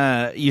some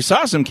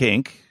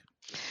kink.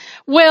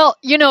 Well,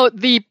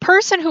 the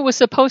person who was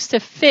supposed to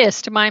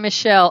fist my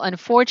Michelle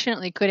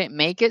unfortunately couldn't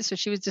make it, so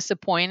she was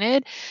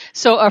disappointed.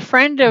 So a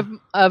friend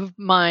of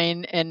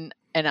mine and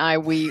I,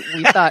 we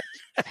thought,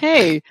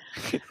 hey,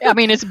 I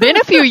mean, it's been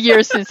a few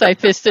years since I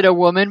fisted a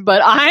woman,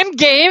 but I'm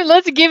game.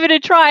 Let's give it a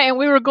try. And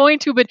we were going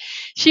to, but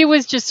she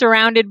was just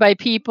surrounded by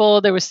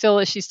people.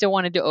 She still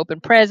wanted to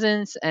open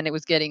presents, and it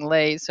was getting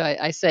late. So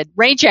I said,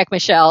 rain check,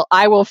 Michelle.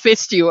 I will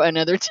fist you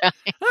another time.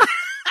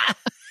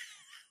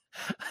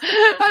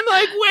 I'm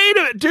like, wait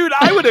a minute, dude,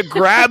 I would have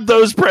grabbed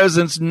those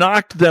presents,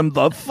 knocked them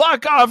the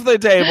fuck off the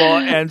table,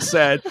 and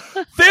said,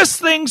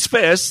 fist things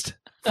fist.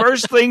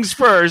 First things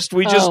first,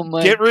 we just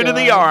get rid of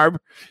the arm.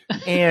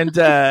 And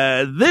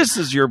this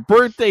is your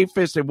birthday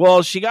fisting.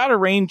 Well, she got a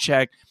rain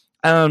check.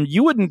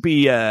 You wouldn't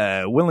be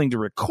willing to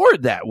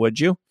record that, would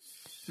you?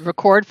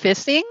 Record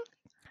fisting?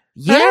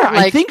 Yeah,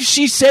 I think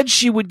she said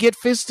she would get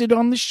fisted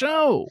on the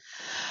show.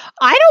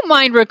 I don't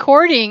mind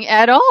recording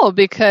at all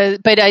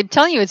but I'm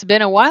telling you, it's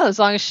been a while. As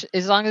long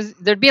as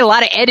there'd be a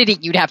lot of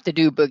editing you'd have to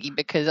do, Boogie,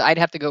 because I'd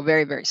have to go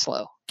very, very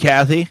slow.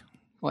 Kathy,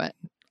 what?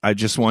 I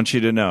just want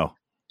you to know.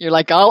 You're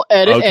like, I'll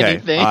edit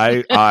anything.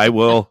 I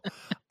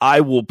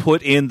will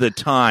put in the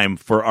time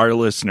for our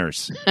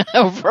listeners.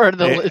 For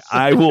the listeners.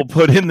 I will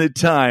put in the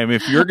time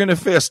if you're going to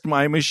fist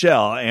my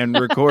Michelle and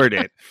record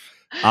it.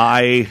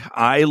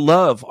 I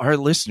love our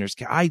listeners.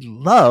 I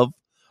love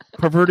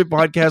Perverted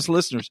Podcast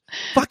listeners.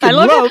 Fucking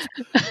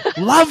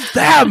love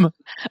them.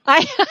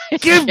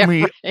 Give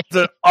me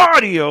the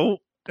audio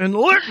and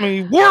let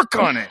me work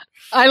on it.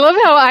 I love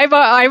how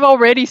I've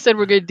already said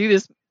we're going to do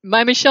this.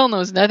 My Michelle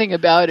knows nothing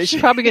about it. She's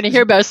probably going to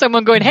hear about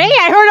someone going, hey,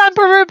 I heard on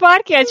Perverted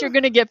Podcast you're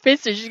going to get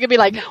fisted. She's going to be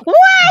like,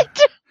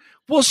 what?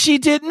 Well, she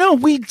did. No,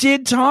 we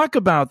did talk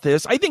about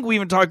this. I think we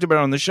even talked about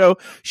it on the show.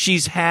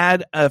 She's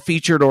had a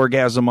featured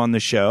orgasm on the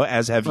show,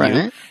 as have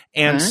you.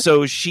 And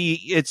so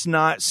it's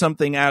not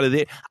something out of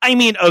the, I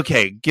mean,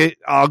 okay,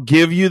 I'll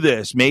give you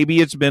this.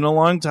 Maybe it's been a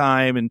long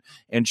time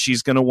and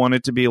she's going to want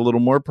it to be a little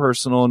more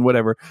personal and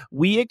whatever.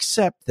 We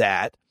accept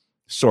that,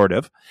 sort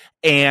of,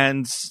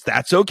 and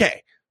that's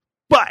okay.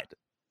 But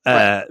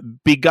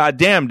be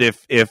goddamned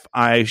if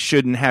I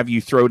shouldn't have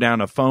you throw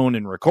down a phone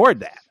and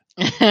record that.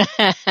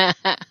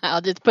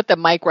 I'll just put the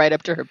mic right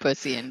up to her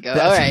pussy and go,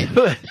 all right.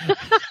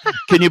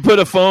 Can you put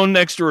a phone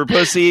next to her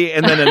pussy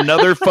and then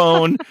another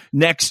phone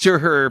next to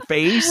her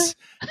face?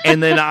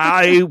 And then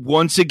I,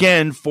 once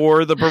again,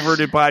 for the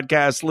Perverted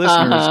Podcast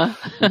listeners,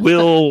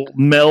 will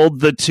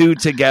meld the two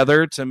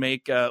together to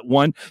make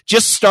one.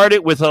 Just start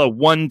it with a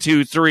 1,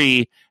 2,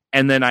 3,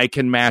 and then I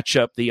can match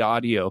up the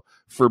audio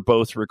for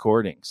both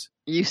recordings.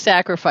 You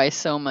sacrifice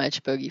so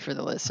much, Boogie, for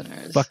the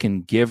listeners.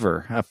 Fucking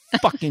giver. A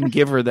fucking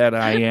giver that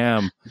I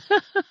am.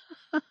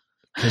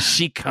 Because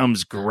she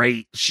comes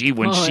great.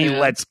 When she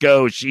lets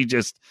go, she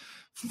just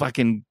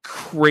fucking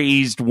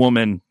crazed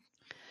woman.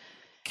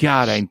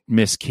 God, I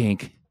miss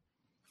kink.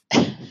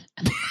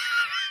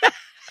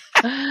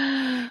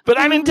 But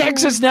I'm in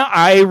Texas now.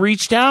 I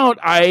reached out.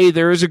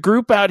 There is a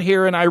group out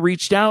here, and I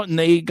reached out, and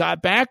they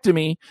got back to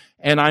me,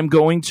 and I'm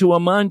going to a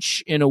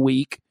munch in a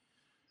week.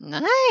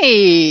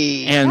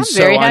 Nice. And I'm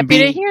very happy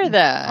to hear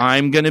that.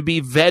 I'm going to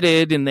be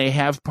vetted, and they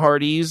have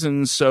parties,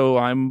 and so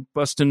I'm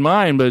busting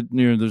mine, but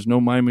there's no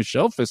My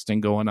Michelle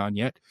fisting going on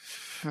yet.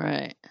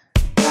 Right.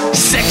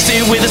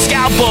 Sexy with a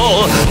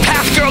scalpel,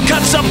 path girl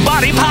cuts some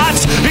body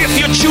parts. If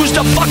you choose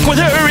to fuck with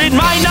her, it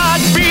might not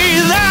be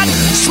that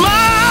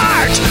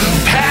smart.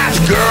 Path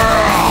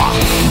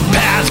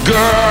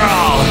girl,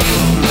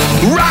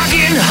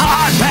 rockin'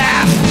 hard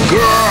path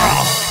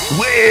girl.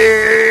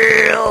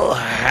 Well,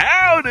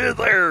 howdy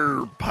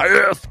there,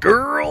 path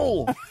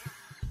girl.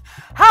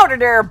 Howdy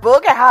there,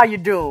 Boogie. How you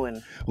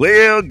doing?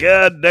 Well,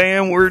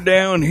 goddamn, we're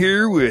down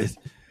here with.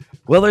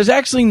 Well, there's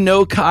actually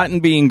no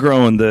cotton being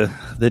grown. The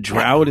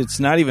drought, it's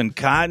not even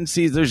cotton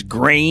seeds. There's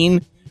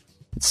grain.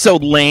 It's so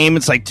lame.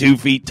 It's like 2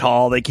 feet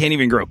tall. They can't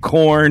even grow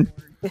corn.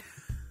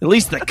 At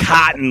least the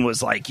cotton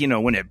was like,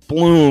 when it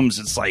blooms,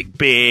 it's like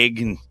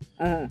big.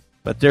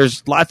 But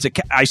there's lots of.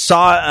 I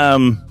saw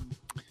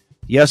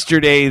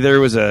yesterday there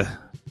was a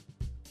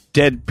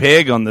dead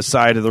pig on the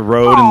side of the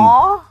road.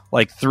 Aww. And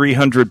like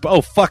 300.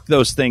 Oh, fuck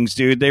those things,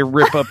 dude. They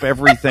rip up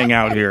everything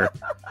out here.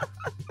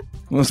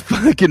 Those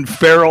fucking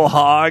feral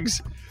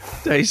hogs.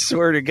 I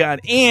swear to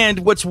God. And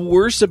what's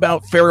worse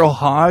about feral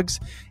hogs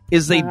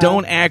is they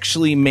don't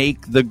actually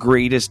make the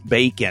greatest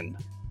bacon.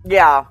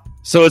 Yeah.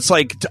 So it's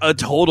like a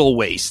total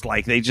waste.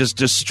 Like they just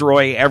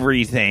destroy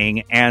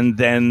everything and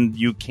then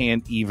you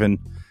can't even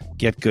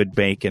get good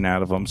bacon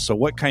out of them. So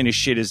what kind of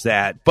shit is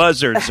that?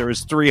 Buzzards. There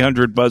was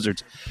 300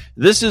 buzzards.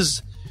 This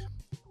is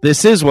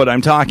what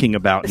I'm talking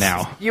about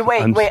now. You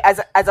wait.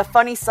 As a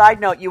funny side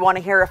note, you want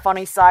to hear a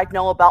funny side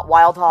note about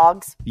wild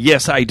hogs?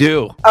 Yes, I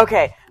do.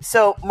 Okay,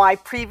 so my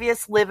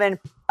previous live-in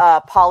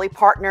poly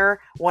partner,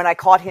 when I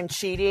caught him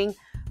cheating,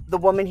 the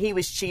woman he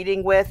was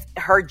cheating with,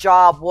 her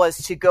job was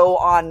to go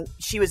on.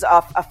 She was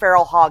a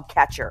feral hog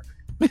catcher.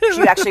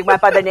 She actually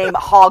went by the name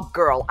Hog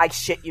Girl. I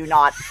shit you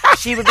not.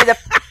 She would be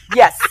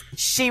Yes,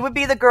 she would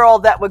be the girl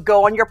that would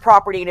go on your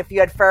property, and if you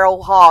had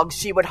feral hogs,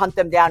 she would hunt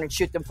them down and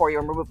shoot them for you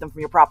and remove them from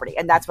your property.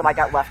 And that's what I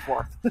got left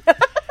for.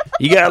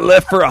 You got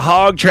left for a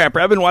hog trapper.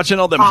 I've been watching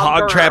all them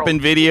hog girl. trapping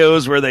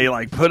videos where they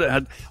like put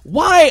it.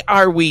 Why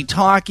are we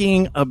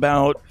talking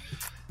about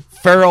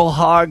feral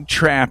hog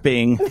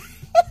trapping?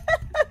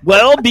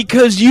 Well,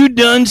 because you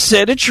done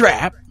set a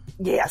trap.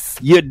 Yes.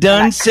 You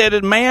done set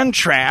a man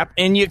trap,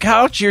 and you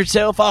caught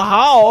yourself a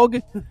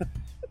hog,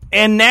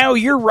 and now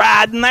you're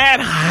riding that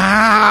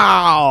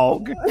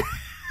hog.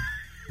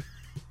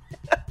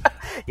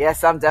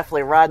 Yes, I'm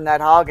definitely riding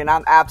that hog, and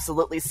I'm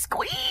absolutely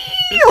squealing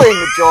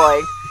with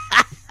joy.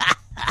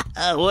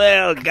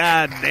 Well,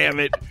 God damn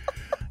it.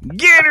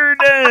 Get her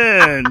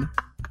done.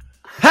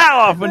 How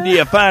often do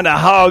you find a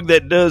hog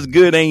that does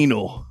good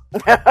anal?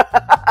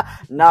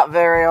 Not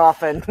very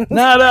often.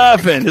 Not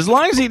often. As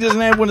long as he doesn't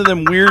have one of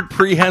them weird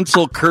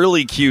prehensile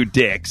curly Q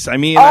dicks. I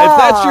mean, if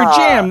that's your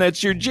jam,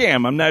 that's your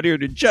jam. I'm not here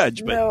to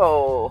judge, but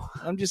No.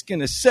 I'm just going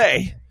to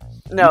say.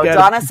 No, You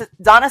gotta-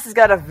 Donis has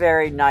got a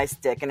very nice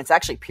dick, and it's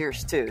actually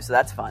pierced, too, so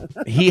that's fun.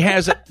 He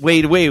has a...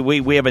 Wait.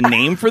 We have a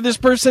name for this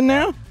person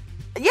now?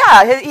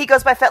 Yeah, he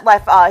goes by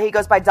FetLife. He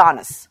goes by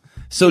Donis.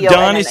 So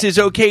Donis is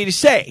okay to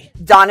say?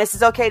 Donis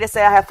is okay to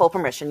say. I have full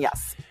permission,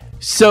 yes.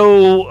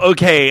 So,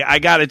 okay, I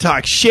got to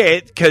talk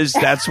shit because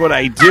that's what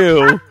I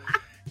do.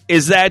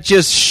 Is that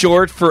just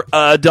short for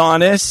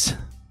Adonis?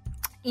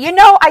 You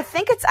know, I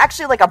think it's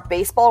actually like a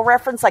baseball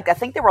reference. Like, I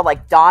think they were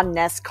like Don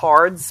Ness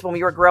cards when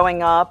we were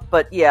growing up.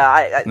 But yeah,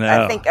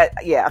 I think,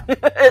 yeah.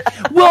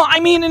 Well, I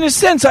mean, in a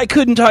sense, I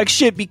couldn't talk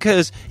shit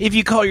because if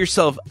you call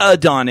yourself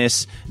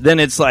Adonis, then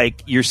it's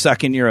like you're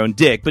sucking your own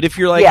dick. But if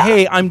you're like,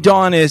 hey, I'm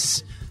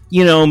Donis,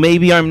 you know,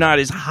 maybe I'm not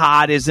as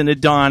hot as an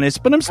Adonis,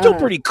 but I'm still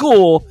pretty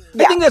cool.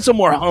 Yeah. I think that's a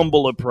more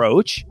humble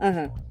approach.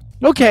 Mm-hmm.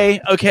 Okay,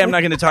 I'm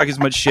not going to talk as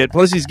much shit.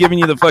 Plus, he's giving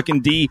you the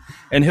fucking D,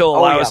 and he'll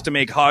allow us to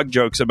make hog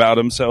jokes about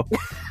him, so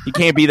he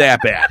can't be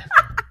that bad.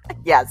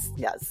 Yes.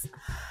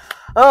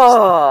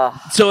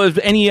 Oh. So, if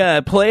any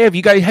play, have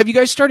you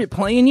guys started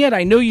playing yet?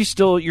 I know you're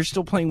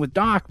still playing with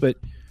Doc, but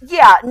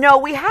yeah, no,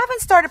 we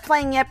haven't started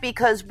playing yet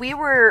because we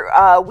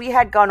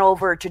had gone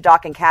over to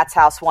Doc and Kat's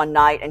house one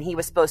night, and he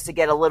was supposed to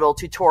get a little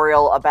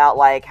tutorial about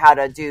like how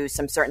to do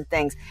some certain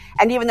things.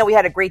 And even though we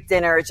had a great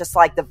dinner, it's just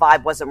like the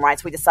vibe wasn't right,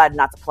 so we decided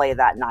not to play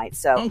that night.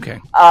 So,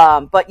 okay.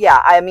 But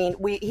yeah, I mean,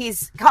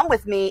 he's come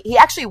with me. He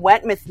actually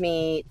went with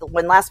me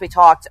when last we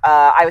talked.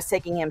 I was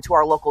taking him to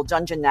our local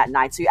dungeon that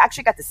night, so you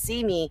actually got to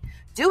see me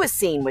do a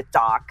scene with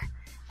Doc.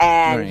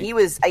 And he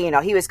was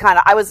kind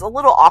of, I was a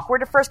little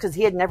awkward at first because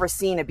he had never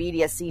seen a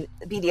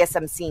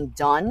BDSM scene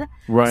done.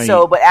 Right.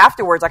 So, but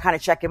afterwards I kind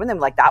of checked in with him,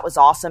 like, that was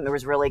awesome. It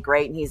was really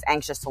great. And he's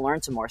anxious to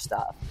learn some more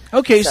stuff.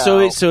 Okay. So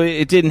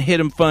it didn't hit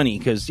him funny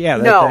because,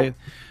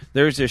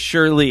 there's a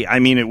surely, I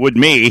mean, it would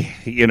me,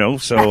 you know,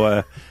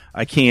 so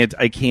I can't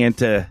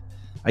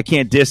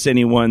diss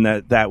anyone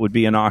that would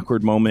be an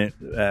awkward moment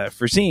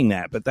for seeing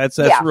that. But that's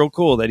real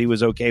cool that he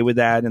was okay with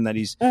that and that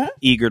he's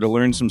eager to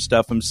learn some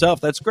stuff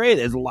himself. That's great.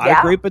 There's a lot of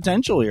great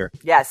potential here.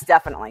 Yes,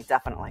 definitely.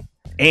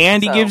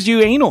 And he gives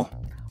you anal.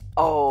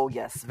 Oh,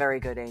 yes. Very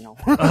good anal.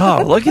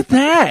 Oh, look at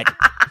that.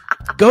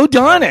 Go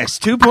Donis.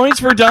 2 points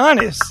for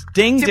Donis.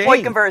 Ding, ding.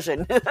 2-point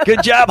conversion.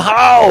 Good job,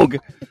 hog.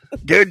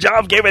 Good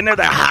job giving her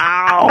the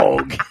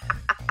hog.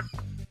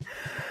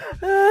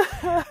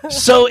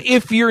 So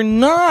if you're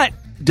not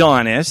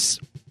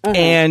Donis,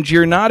 and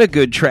you're not a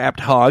good trapped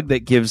hog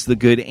that gives the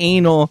good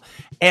anal,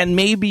 and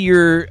maybe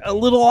you're a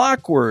little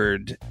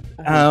awkward.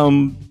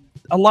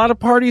 A lot of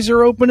parties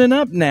are opening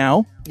up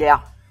now.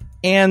 Yeah.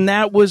 And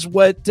that was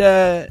what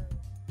we're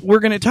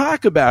going to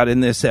talk about in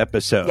this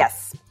episode.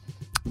 Yes.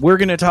 We're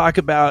going to talk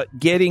about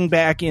getting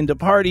back into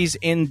parties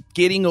and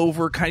getting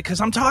over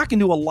because I'm talking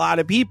to a lot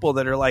of people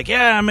that are like,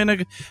 yeah, I'm going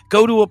to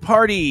go to a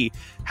party.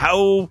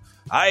 How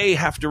I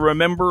have to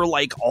remember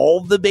like all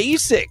the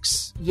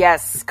basics.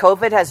 Yes,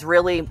 COVID has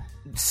really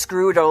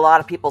screwed a lot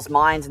of people's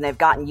minds, and they've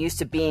gotten used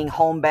to being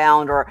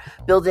homebound or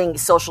building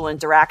social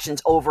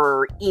interactions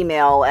over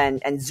email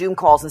and Zoom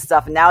calls and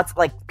stuff. And now it's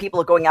like people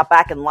are going out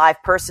back in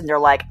live person. They're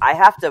like, I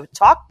have to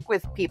talk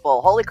with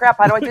people. Holy crap,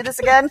 how do I do this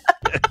again?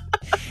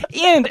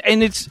 And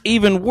it's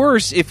even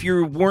worse if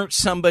you weren't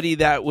somebody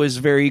that was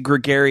very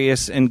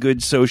gregarious and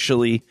good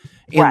socially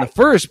in the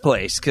first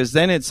place, because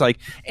then it's like,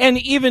 and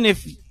even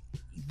if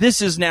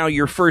this is now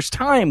your first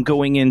time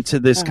going into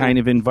this kind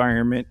of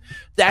environment,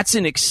 that's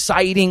an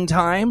exciting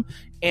time.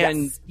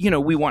 And,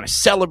 we want to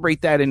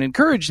celebrate that and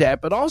encourage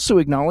that, but also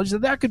acknowledge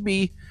that could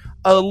be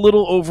a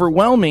little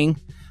overwhelming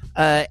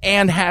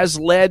and has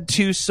led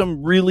to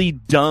some really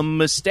dumb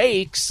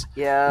mistakes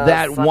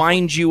that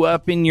wind you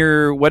up in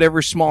your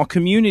whatever small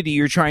community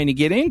you're trying to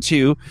get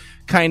into,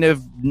 kind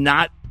of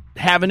not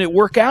having it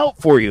work out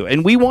for you.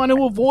 And we want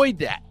to avoid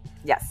that.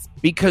 Yes.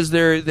 Because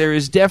there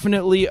is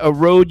definitely a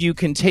road you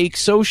can take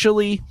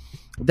socially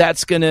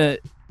that's going to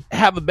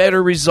have a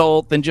better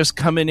result than just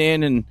coming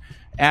in and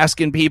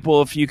asking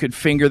people if you could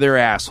finger their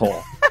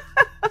asshole.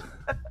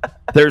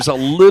 there's a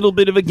little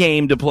bit of a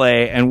game to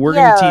play, and we're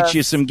going to Yes. teach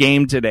you some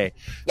game today.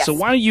 Yes. So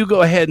why don't you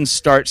go ahead and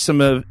start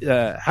some of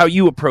how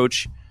you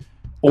approach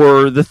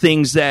or the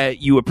things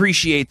that you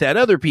appreciate that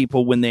other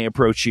people, when they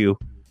approach you,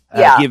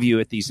 give you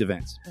at these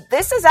events.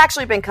 This has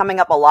actually been coming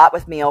up a lot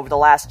with me over the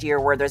last year,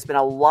 where there's been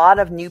a lot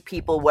of new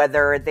people,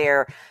 whether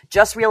they're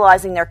just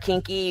realizing they're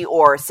kinky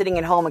or sitting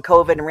at home in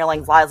COVID and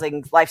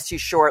realizing life's too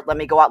short, let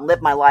me go out and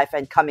live my life,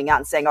 and coming out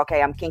and saying,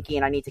 okay, I'm kinky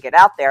and I need to get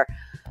out there.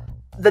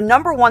 The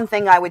number one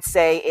thing I would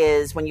say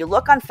is, when you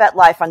look on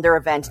FetLife under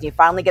events and you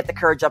finally get the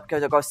courage up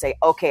to go say,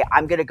 okay,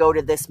 I'm going to go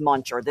to this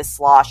munch or this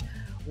slosh,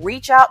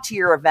 reach out to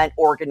your event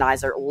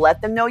organizer,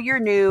 let them know you're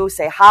new,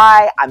 say,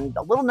 hi, I'm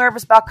a little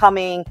nervous about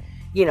coming.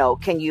 You know,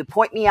 can you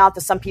point me out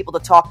to some people to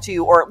talk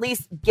to, or at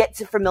least get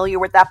familiar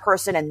with that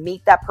person and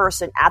meet that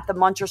person at the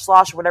munch or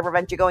slosh or whatever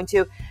event you're going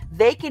to?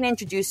 They can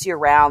introduce you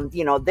around.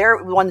 You know,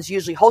 they're the ones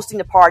usually hosting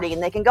the party,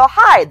 and they can go,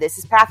 hi, this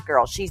is Path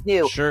Girl. She's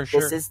new. Sure.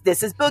 This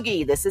is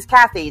Boogie. This is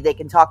Kathy. They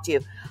can talk to you.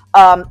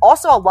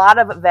 Also, a lot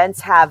of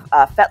events have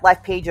a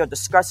FetLife page or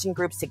discussion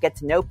groups to get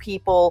to know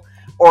people,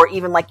 or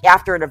even like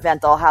after an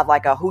event, they'll have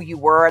like a who you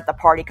were at the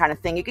party kind of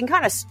thing. You can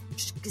kind of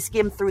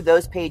skim through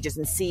those pages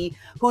and see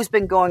who's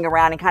been going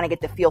around and kind of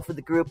get the feel for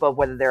the group of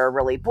whether they're a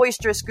really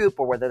boisterous group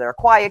or whether they're a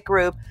quiet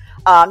group.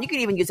 You can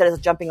even use that as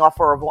a jumping off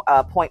for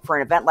a point for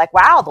an event. Like,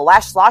 wow, the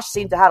last slosh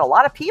seemed to have a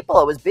lot of people.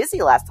 It was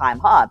busy last time,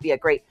 huh? It'd be a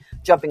great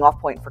jumping off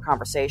point for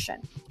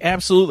conversation.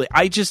 Absolutely.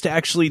 I just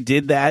actually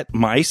did that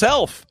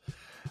myself,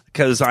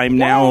 because I'm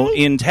now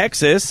in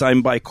Texas.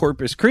 I'm by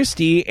Corpus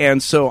Christi,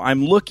 and so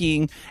I'm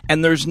looking,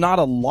 and there's not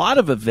a lot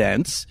of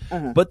events,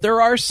 but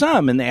there are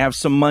some, and they have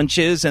some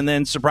munches, and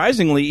then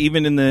surprisingly,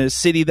 even in the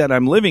city that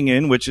I'm living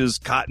in, which is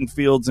cotton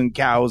fields and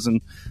cows and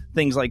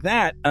things like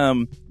that,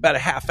 about a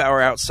half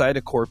hour outside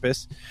of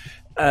Corpus,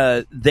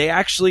 they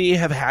actually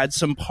have had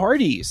some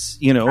parties,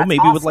 you know, That's maybe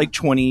awesome. with like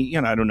 20,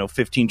 you know, I don't know,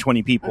 15,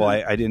 20 people.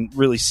 I didn't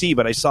really see,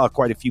 but I saw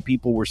quite a few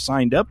people were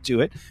signed up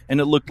to it, and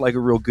it looked like a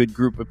real good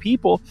group of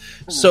people.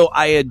 So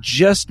I had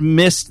just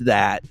missed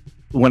that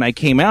when I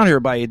came out here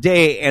by a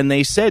day, and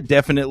they said,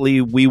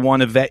 definitely, we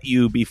want to vet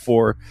you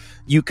before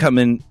you come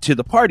into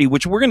the party,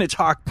 which we're going to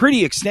talk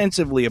pretty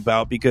extensively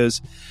about,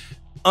 because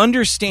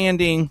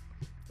understanding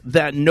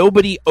that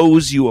nobody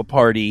owes you a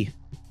party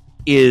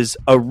is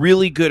a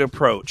really good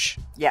approach.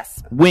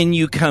 Yes. When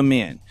you come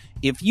in,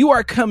 if you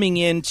are coming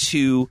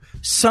into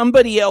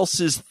somebody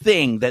else's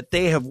thing that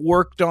they have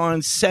worked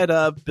on, set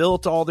up,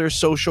 built all their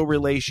social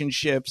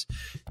relationships,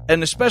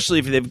 and especially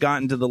if they've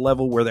gotten to the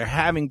level where they're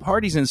having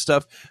parties and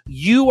stuff,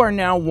 you are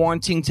now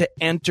wanting to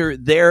enter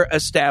their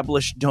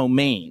established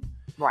domain.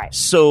 Right.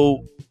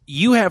 So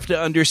you have to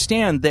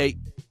understand that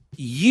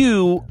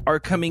you are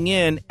coming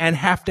in and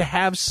have to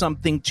have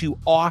something to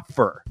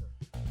offer.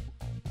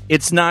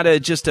 It's not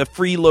just a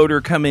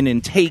freeloader come in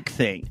and take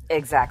thing.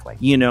 Exactly.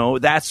 You know,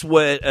 that's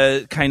what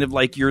kind of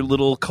like your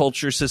little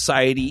culture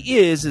society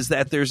is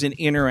that there's an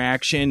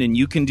interaction, and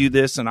you can do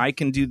this and I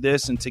can do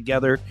this, and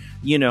together,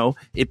 you know,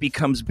 it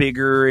becomes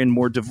bigger and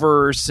more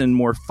diverse and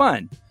more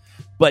fun.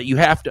 But you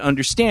have to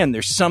understand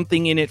there's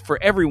something in it for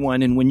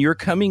everyone, and when you're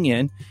coming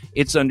in,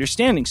 it's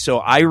understanding. So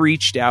I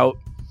reached out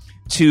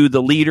to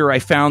the leader. I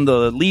found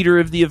the leader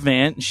of the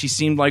event. She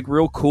seemed like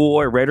real cool.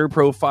 I read her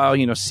profile,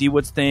 you know, see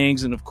what's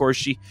things. And of course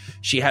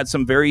she had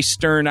some very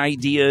stern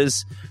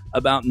ideas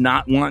about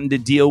not wanting to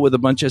deal with a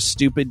bunch of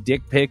stupid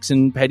dick pics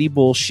and petty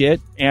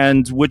bullshit,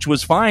 and which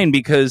was fine,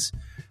 because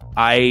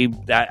I'm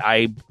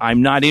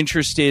not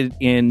interested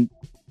in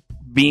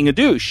being a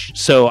douche.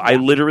 So I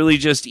literally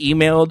just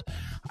emailed.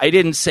 I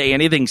didn't say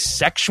anything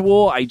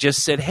sexual. I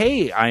just said,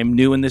 hey, I'm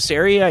new in this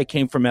area. I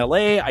came from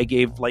LA. I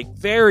gave like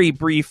very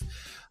brief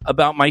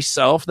about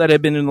myself, that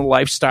I've been in the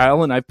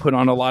lifestyle, and I've put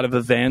on a lot of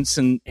events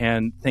and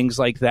things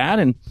like that.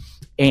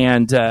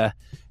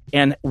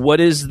 And what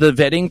is the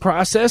vetting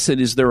process?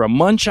 And is there a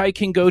munch I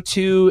can go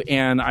to?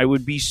 And I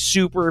would be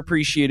super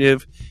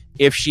appreciative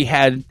if she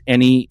had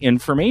any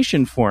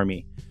information for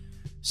me.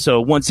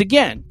 So once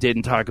again,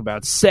 didn't talk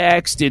about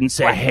sex, didn't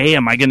say, hey,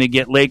 am I going to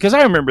get laid? Because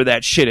I remember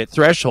that shit at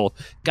Threshold.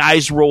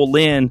 Guys roll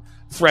in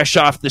fresh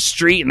off the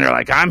street, and they're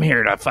like, I'm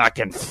here to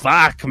fucking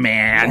fuck,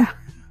 man. Yeah.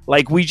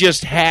 Like, we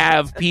just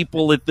have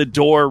people at the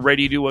door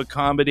ready to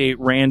accommodate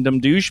random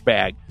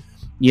douchebag,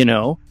 you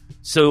know?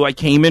 So I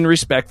came in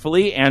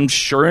respectfully, and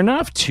sure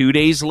enough, 2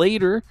 days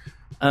later,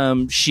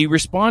 she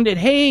responded,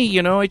 hey,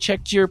 you know, I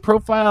checked your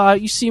profile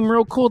out. You seem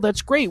real cool.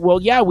 That's great.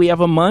 Well, yeah, we have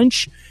a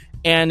munch,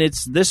 and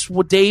it's this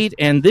date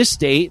and this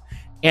date,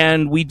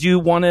 and we do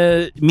want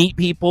to meet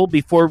people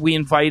before we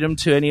invite them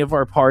to any of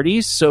our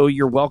parties, so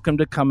you're welcome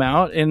to come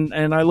out, and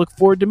I look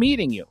forward to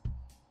meeting you.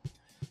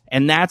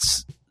 And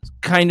that's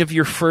kind of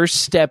your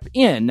first step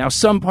in. Now,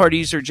 some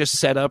parties are just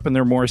set up and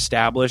they're more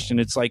established, and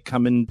it's like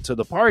coming to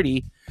the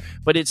party,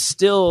 but it's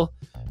still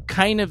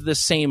kind of the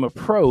same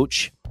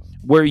approach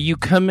where you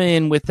come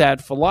in with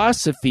that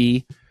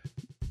philosophy.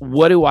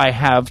 What do I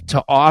have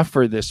to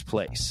offer this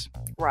place?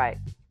 Right.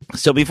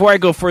 So before I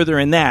go further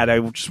in that, I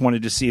just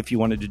wanted to see if you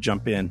wanted to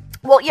jump in.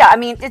 Well, yeah, I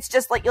mean, it's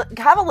just like,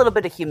 have a little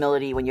bit of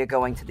humility when you're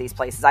going to these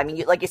places. I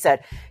mean, like you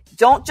said,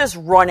 don't just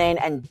run in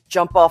and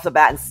jump off the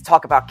bat and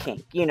talk about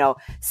kink. You know,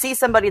 see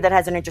somebody that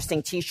has an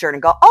interesting t-shirt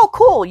and go, oh,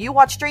 cool, you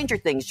watch Stranger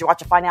Things, you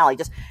watch a finale.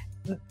 Just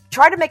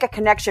try to make a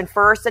connection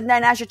first, and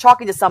then as you're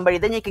talking to somebody,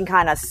 then you can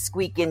kind of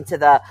squeak into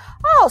the,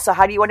 oh, so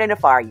how do you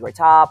identify? Are you a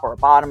top or a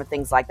bottom and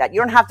things like that? You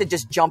don't have to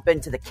just jump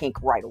into the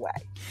kink right away.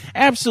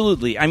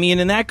 Absolutely. I mean,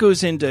 and that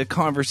goes into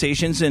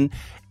conversations, and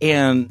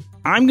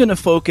I'm going to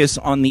focus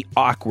on the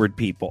awkward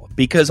people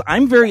because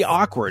I'm very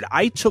awkward.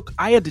 I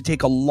had to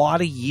take a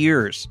lot of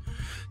years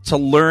to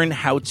learn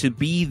how to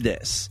be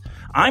this.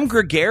 I'm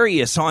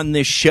gregarious on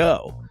this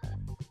show.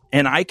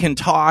 And I can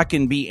talk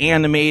and be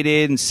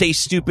animated and say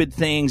stupid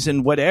things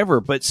and whatever.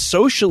 But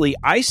socially,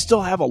 I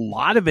still have a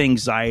lot of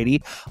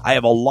anxiety. I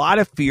have a lot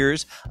of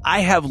fears.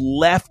 I have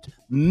left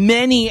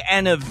many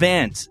an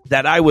event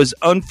that I was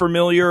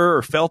unfamiliar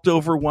or felt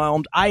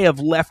overwhelmed. I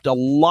have left a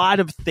lot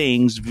of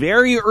things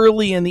very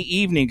early in the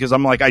evening because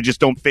I'm like, I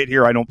just don't fit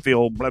here. I don't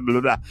feel blah,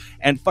 blah, blah,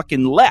 and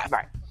fucking left.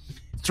 Right.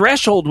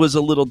 Threshold was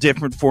a little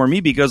different for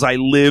me because I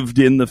lived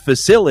in the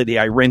facility.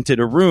 I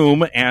rented a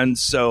room, and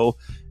so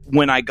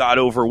when I got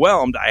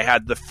overwhelmed, I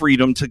had the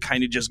freedom to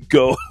kind of just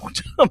go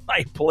to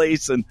my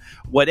place and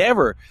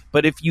whatever.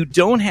 But if you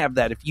don't have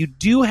that, if you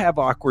do have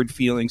awkward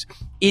feelings,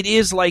 it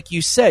is like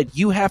you said,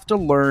 you have to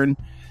learn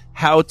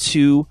how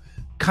to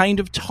kind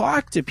of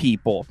talk to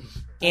people.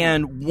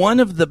 And one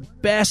of the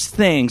best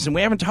things, and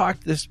we haven't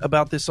talked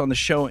about this on the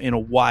show in a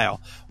while,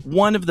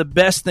 one of the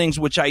best things,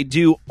 which I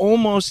do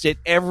almost at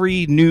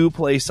every new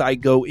place I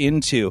go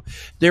into,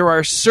 there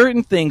are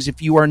certain things,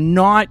 if you are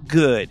not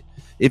good,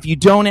 if you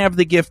don't have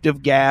the gift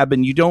of gab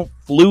and you don't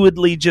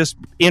fluidly just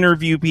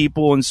interview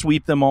people and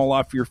sweep them all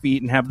off your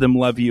feet and have them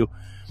love you,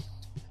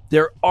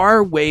 there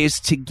are ways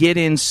to get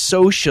in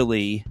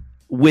socially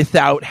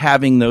without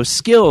having those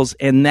skills,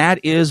 and that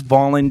is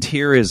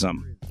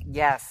volunteerism.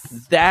 Yes.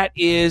 That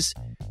is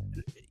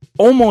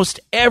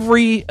almost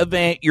every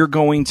event you're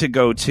going to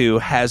go to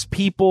has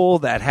people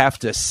that have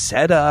to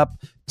set up,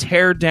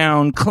 tear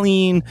down,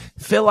 clean,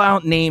 fill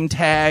out name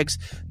tags,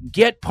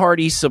 get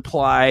party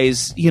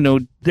supplies. You know,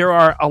 there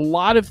are a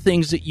lot of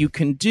things that you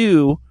can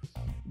do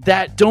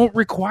that don't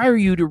require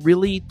you to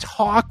really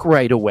talk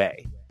right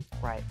away.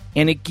 Right.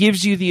 And it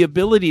gives you the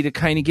ability to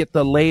kind of get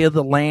the lay of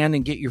the land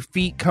and get your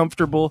feet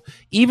comfortable,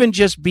 even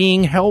just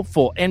being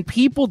helpful. And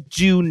people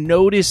do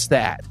notice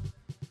that.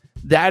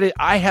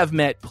 I have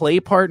met play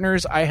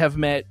partners. I have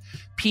met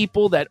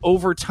people that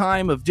over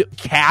time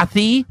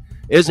Kathy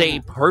is a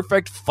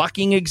perfect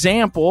fucking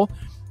example.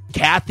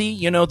 Kathy,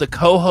 you know, the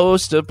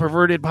co-host of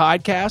Perverted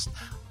Podcast.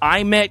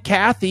 I met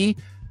Kathy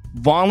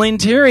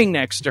volunteering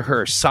next to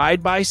her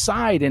side by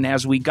side. And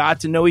as we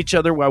got to know each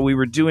other while we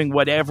were doing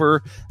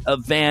whatever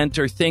event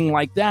or thing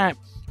like that,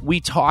 we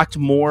talked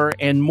more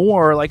and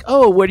more like,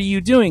 oh, what are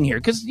you doing here?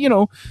 Because, you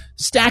know,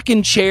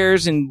 stacking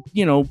chairs and,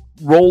 you know,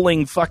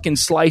 rolling fucking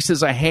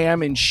slices of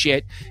ham and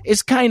shit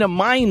is kind of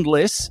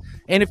mindless.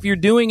 And if you're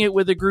doing it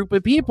with a group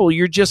of people,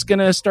 you're just going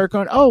to start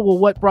going, oh, well,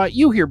 what brought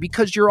you here?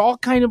 Because you're all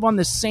kind of on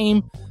the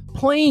same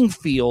playing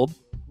field.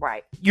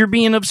 Right. You're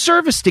being of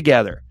service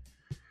together.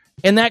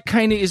 And that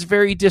kind of is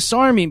very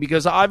disarming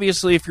because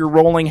obviously if you're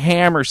rolling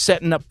ham or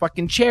setting up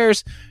fucking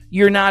chairs,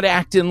 you're not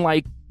acting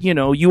like, you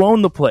know, you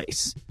own the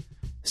place.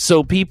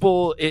 So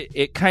people,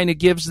 it kind of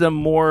gives them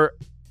more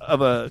of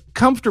a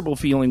comfortable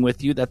feeling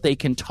with you that they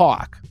can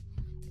talk.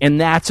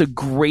 And that's a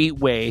great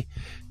way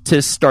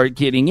to start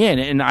getting in.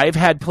 And I've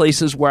had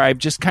places where I've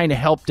just kind of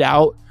helped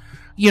out,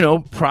 you know,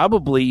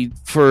 probably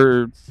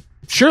for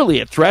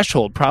surely at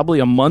Threshold, probably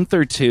a month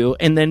or two.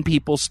 And then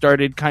people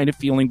started kind of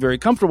feeling very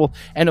comfortable.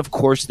 And of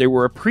course, they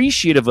were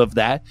appreciative of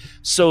that.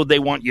 So they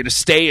want you to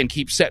stay and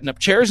keep setting up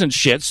chairs and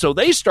shit. So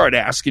they start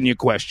asking you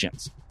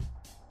questions.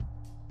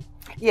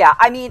 Yeah,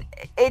 I mean,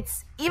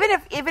 it's even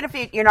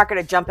if you're not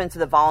going to jump into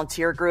the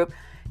volunteer group,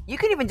 you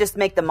can even just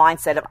make the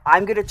mindset of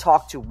I'm going to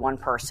talk to one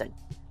person.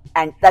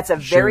 And that's a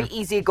very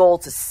easy goal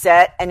to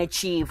set and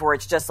achieve where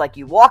it's just like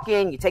you walk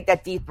in, you take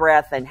that deep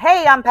breath and,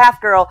 hey, I'm Path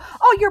Girl.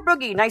 Oh, you're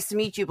Boogie. Nice to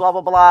meet you, blah, blah,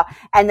 blah.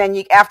 And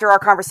then after our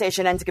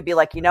conversation ends, it could be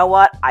like, you know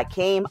what? I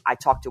came, I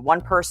talked to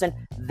one person.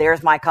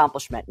 There's my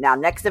accomplishment. Now,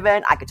 next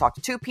event, I could talk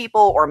to two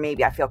people, or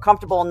maybe I feel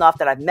comfortable enough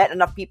that I've met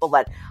enough people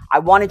that I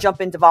want to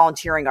jump into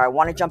volunteering or I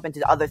want to jump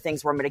into other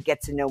things where I'm going to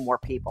get to know more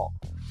people.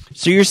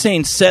 So you're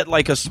saying set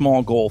like a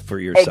small goal for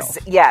yourself.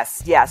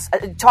 Yes.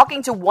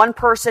 Talking to one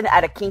person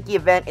at a kinky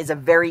event is a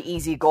very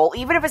easy goal,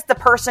 even if it's the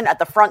person at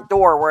the front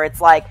door where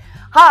it's like,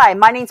 hi,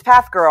 my name's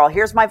Path Girl.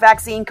 Here's my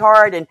vaccine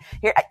card. And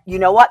here, you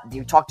know what?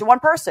 You talk to one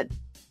person.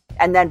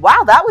 And then,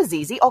 wow, that was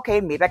easy.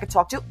 Okay, maybe I could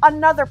talk to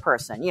another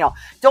person. You know,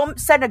 don't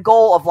set a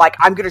goal of like,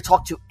 I'm going to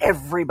talk to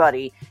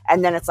everybody.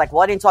 And then it's like,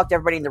 well, I didn't talk to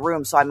everybody in the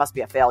room, so I must be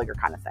a failure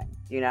kind of thing,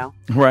 you know?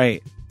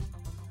 Right.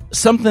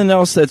 Something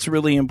else that's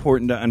really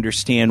important to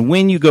understand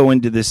when you go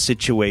into this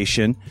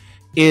situation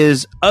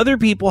is other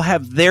people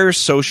have their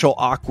social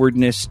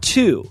awkwardness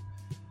too.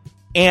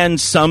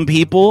 And some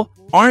people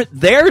aren't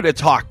there to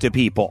talk to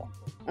people.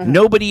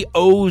 Nobody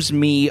owes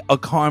me a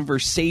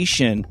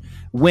conversation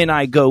when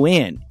I go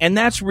in. And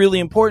that's really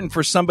important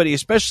for somebody,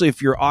 especially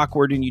if you're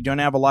awkward and you don't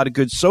have a lot of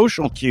good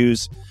social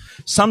cues.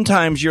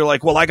 Sometimes you're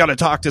like, well, I got to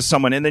talk to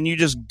someone. And then you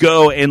just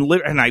go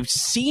and I've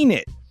seen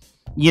it,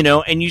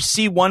 and you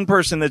see one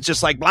person that's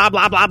just like, blah,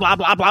 blah, blah, blah,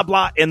 blah, blah,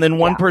 blah. And then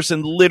one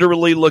person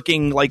literally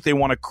looking like they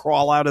want to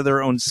crawl out of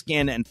their own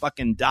skin and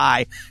fucking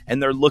die.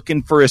 And they're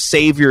looking for a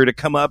savior to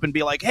come up and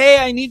be like, hey,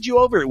 I need you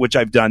over, which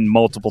I've done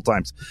multiple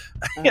times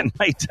in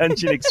my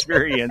dungeon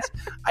experience.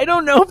 I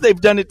don't know if they've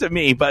done it to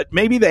me, but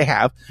maybe they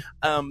have.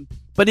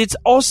 But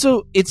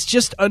it's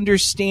just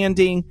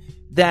understanding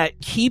that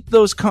keep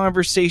those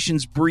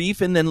conversations brief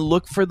and then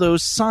look for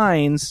those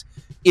signs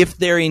if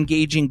they're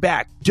engaging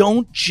back.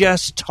 Don't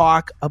just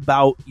talk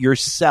about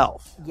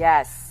yourself.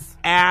 Yes.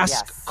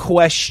 Ask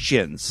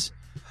questions.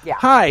 Yeah.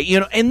 Hi,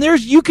 and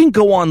you can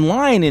go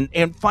online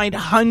and find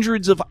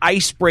hundreds of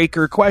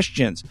icebreaker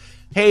questions.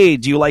 Hey,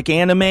 do you like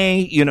anime?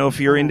 If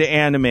you're into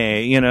anime,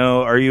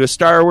 are you a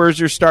Star Wars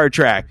or Star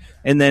Trek?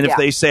 And then if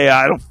they say,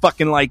 I don't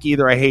fucking like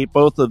either, I hate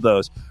both of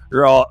those,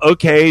 you're all,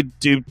 okay,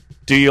 do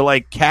you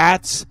like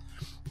cats?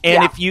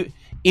 And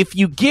if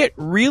you get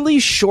really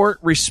short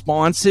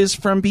responses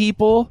from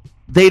people,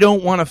 they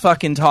don't want to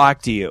fucking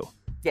talk to you.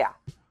 Yeah.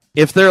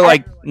 If they're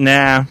like,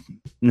 nah,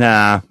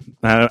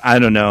 I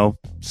don't know,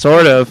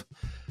 sort of,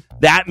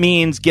 that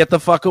means get the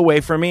fuck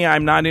away from me.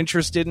 I'm not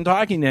interested in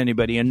talking to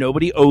anybody, and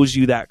nobody owes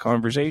you that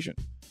conversation.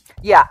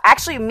 Yeah,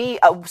 actually,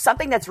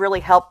 something that's really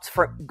helped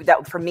for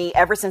me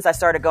ever since I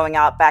started going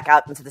back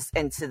out into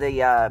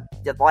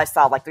the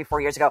lifestyle like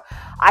 3-4 years ago.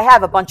 I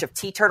have a bunch of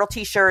Tea Turtle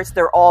t-shirts.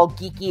 They're all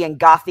geeky and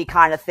gothy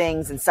kind of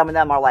things, and some of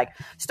them are like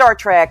Star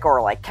Trek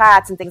or like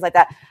cats and things like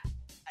that.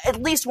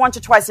 At least once or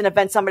twice in an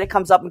event, somebody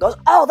comes up and goes,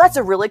 "Oh, that's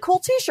a really cool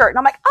t-shirt," and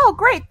I'm like, "Oh,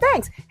 great,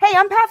 thanks. Hey,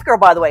 I'm Path Girl,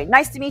 by the way.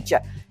 Nice to meet you."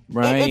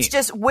 Right. It's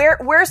just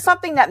wear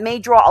something that may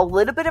draw a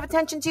little bit of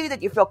attention to you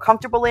that you feel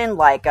comfortable in,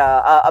 like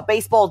a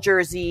baseball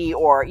jersey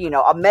or,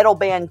 a metal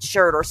band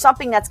shirt or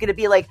something that's going to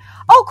be like,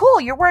 oh, cool,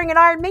 you're wearing an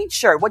Iron Maiden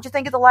shirt. What'd you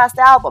think of the last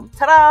album?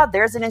 Ta-da,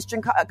 there's an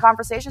instant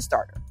conversation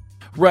starter.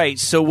 Right.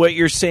 So what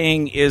you're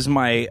saying is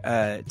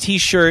my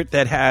T-shirt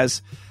that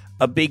has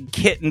a big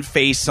kitten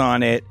face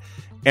on it,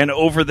 and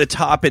over the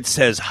top it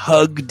says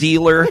hug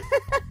dealer.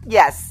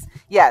 Yes.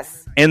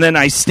 And then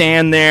I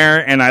stand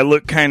there and I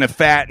look kind of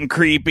fat and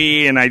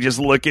creepy and I just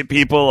look at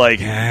people like,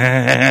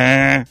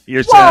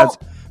 that's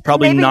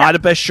probably not a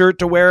best shirt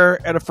to wear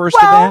at a first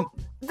event.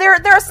 There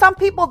are some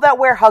people that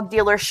wear hug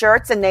dealer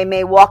shirts and they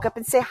may walk up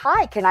and say,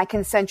 hi, can I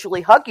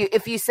consensually hug you?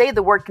 If you say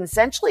the word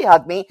consensually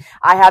hug me,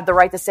 I have the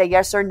right to say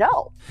yes or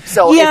no.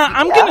 So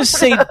I'm going to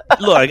say,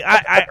 look,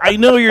 I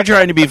know you're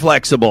trying to be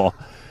flexible.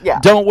 Yeah.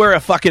 Don't wear a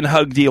fucking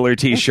hug dealer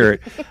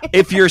t-shirt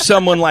if you're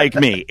someone like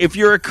me. If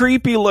you're a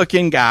creepy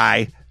looking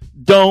guy,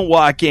 don't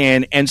walk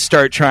in and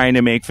start trying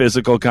to make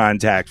physical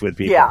contact with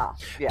people. Yeah.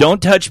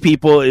 Don't touch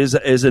people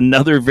is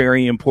another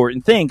very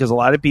important thing, because a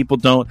lot of people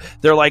don't.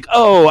 They're like,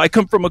 oh, I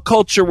come from a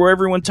culture where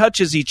everyone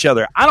touches each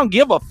other. I don't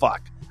give a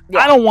fuck. Yeah.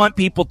 I don't want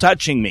people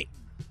touching me.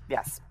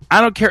 Yes. I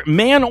don't care,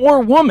 man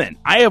or woman.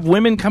 I have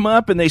women come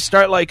up and they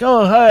start like,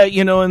 oh, hi,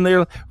 and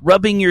they're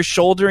rubbing your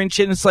shoulder and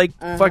shit. And it's like,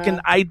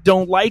 fucking, I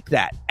don't like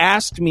that.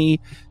 Ask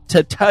me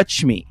to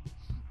touch me.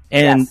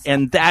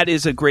 And that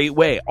is a great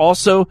way.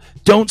 Also,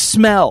 don't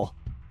smell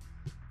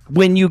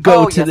when you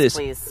go to this.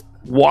 Please.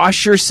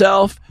 Wash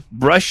yourself,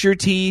 brush your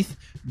teeth,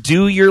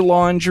 do your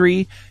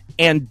laundry,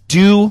 and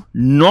do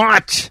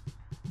not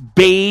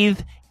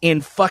bathe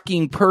in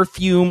fucking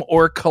perfume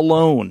or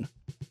cologne,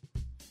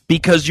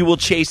 because you will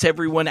chase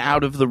everyone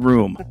out of the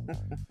room.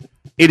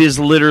 It is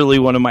literally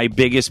one of my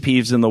biggest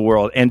peeves in the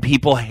world, and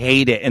people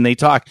hate it, and they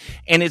talk,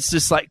 and it's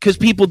just like, because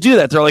people do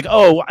that. They're like,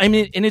 oh, I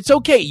mean, and it's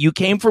okay. You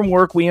came from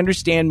work. We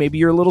understand. Maybe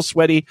you're a little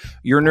sweaty.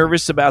 You're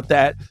nervous about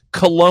that.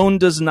 Cologne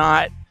does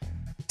not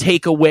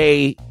take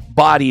away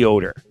body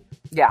odor.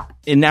 Yeah.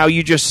 And now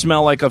you just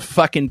smell like a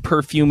fucking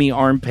perfumey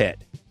armpit.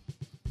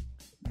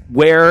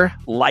 Wear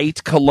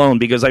light cologne,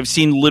 because I've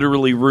seen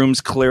literally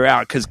rooms clear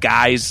out because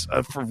guys,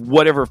 for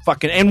whatever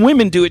fucking, and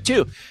women do it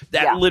too,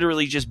 that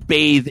literally just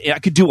bathe. I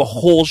could do a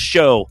whole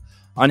show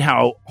on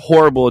how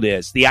horrible it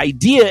is. The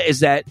idea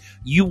is that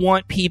you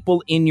want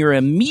people in your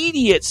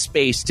immediate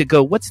space to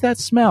go, what's that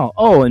smell?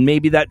 Oh, and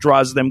maybe that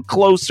draws them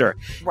closer.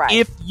 Right.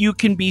 If you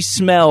can be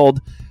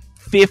smelled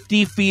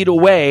 50 feet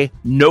away,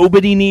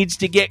 nobody needs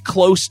to get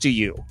close to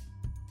you.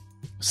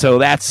 So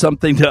that's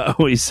something to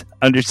always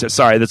understand.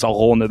 Sorry, that's a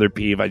whole nother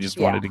peeve I just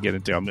wanted to get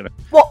into. I'm gonna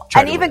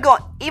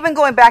even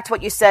going back to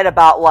what you said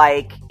about,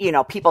 like,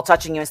 people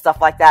touching you and stuff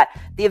like that.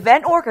 The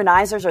event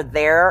organizers are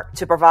there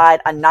to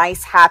provide a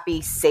nice,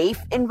 happy, safe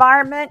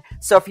environment.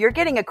 So if you're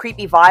getting a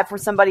creepy vibe from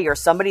somebody, or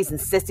somebody's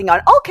insisting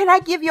on, oh, can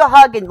I give you a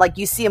hug? And like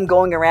you see them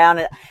going around,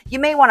 and you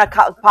may want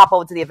to pop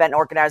over to the event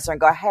organizer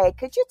and go, hey,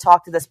 could you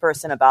talk to this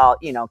person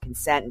about,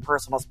 consent and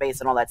personal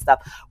space and all that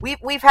stuff?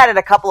 We've had it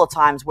a couple of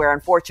times where,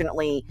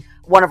 unfortunately,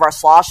 one of our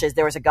sloshes,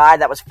 there was a guy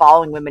that was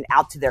following women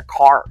out to their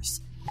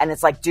cars. And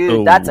it's like,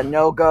 dude, that's a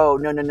no-go.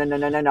 No.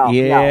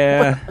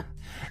 Yeah.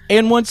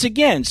 And once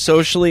again,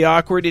 socially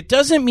awkward, it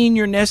doesn't mean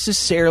you're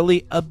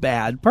necessarily a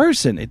bad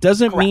person. It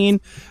doesn't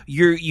mean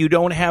you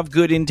don't have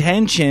good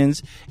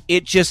intentions.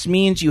 It just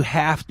means you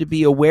have to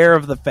be aware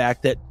of the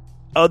fact that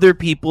other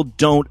people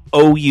don't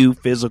owe you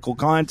physical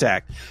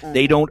contact.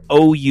 They don't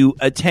owe you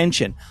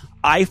attention.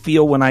 I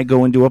feel when I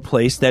go into a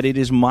place that it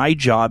is my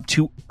job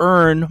to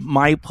earn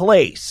my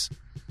place.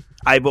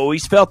 I've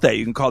always felt that.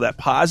 You can call that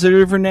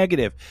positive or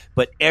negative.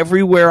 But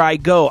everywhere I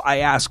go, I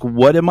ask,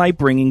 what am I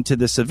bringing to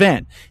this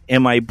event?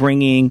 Am I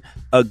bringing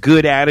a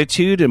good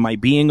attitude? Am I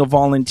being a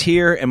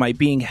volunteer? Am I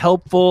being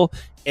helpful?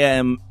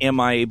 Am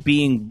I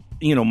being,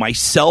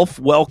 myself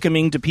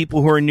welcoming to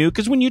people who are new?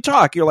 Because when you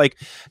talk, you're like,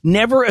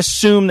 never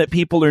assume that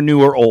people are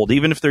new or old,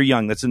 even if they're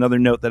young. That's another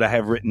note that I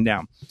have written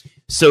down.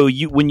 So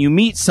when you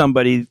meet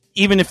somebody,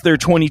 even if they're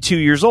 22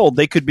 years old,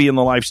 they could be in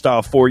the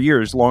lifestyle 4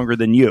 years longer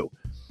than you.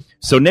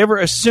 So never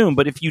assume,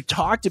 but if you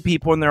talk to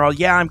people and they're all,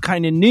 I'm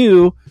kind of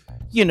new,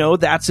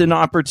 that's an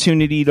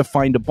opportunity to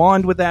find a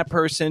bond with that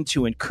person,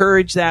 to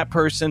encourage that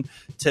person,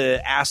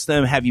 to ask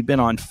them, have you been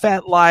on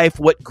FetLife?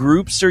 What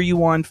groups are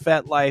you on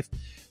FetLife?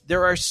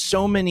 There are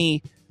so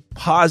many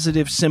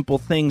positive, simple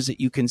things that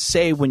you can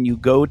say when you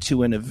go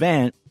to an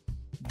event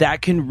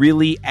that can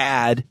really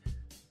add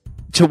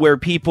to where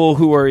people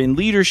who are in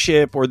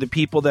leadership or the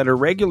people that are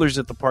regulars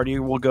at the party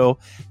will go,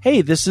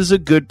 hey, this is a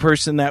good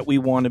person that we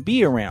want to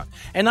be around.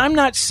 And I'm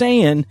not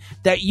saying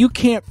that you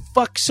can't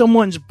fuck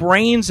someone's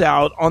brains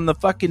out on the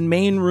fucking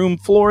main room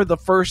floor the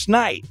first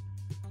night.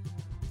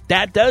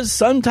 That does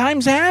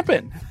sometimes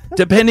happen,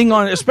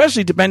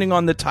 especially depending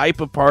on the type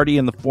of party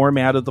and the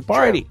format of the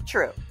party.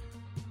 True.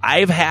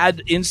 I've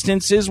had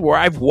instances where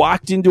I've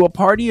walked into a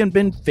party and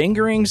been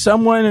fingering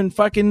someone and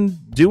fucking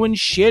doing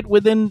shit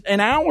within an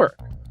hour.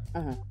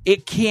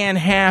 It can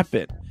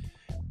happen,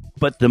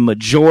 but the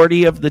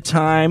majority of the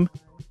time,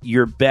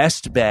 your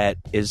best bet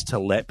is to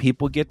let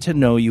people get to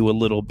know you a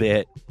little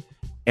bit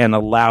and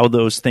allow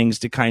those things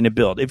to kind of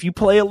build. If you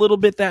play a little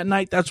bit that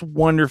night, that's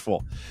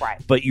wonderful.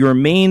 Right. But your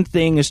main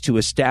thing is to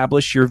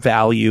establish your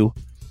value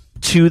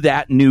to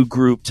that new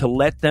group, to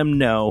let them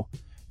know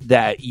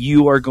that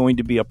you are going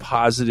to be a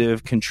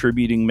positive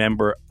contributing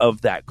member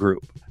of that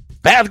group.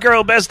 Bath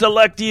Girl, best of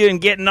luck to you in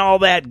getting all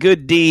that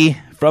good D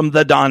from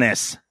the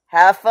Donis.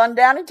 Have fun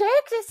down in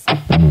Texas. Whoa,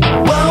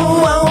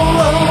 whoa,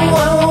 whoa,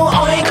 whoa,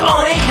 oink,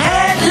 oink,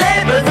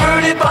 Headley,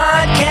 Perverted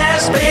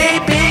Podcast,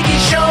 Big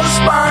Show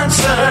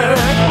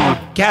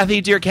sponsor.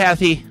 Kathy, dear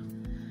Kathy.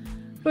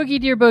 Boogie,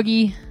 dear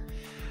Boogie.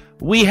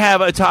 We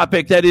have a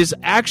topic that is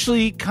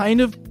actually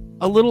kind of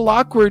a little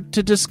awkward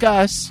to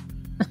discuss.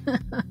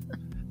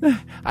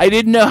 I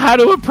didn't know how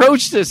to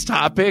approach this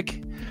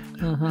topic,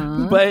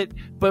 but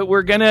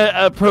we're going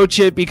to approach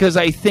it because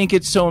I think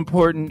it's so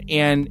important,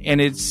 and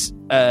it's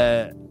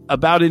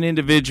about an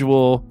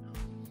individual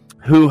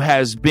who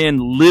has been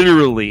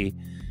literally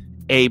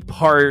a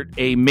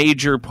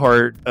major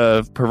part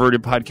of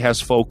Perverted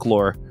Podcast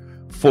folklore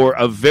for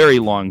a very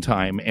long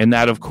time. And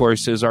that, of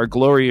course, is our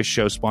glorious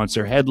show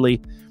sponsor,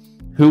 Headley,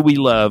 who we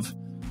love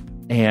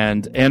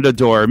and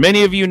adore.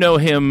 Many of you know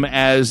him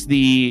as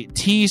the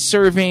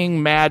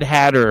tea-serving Mad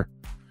Hatter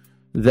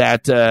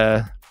that,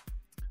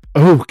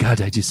 oh,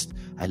 God,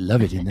 I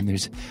love it. And then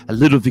there's a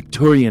little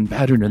Victorian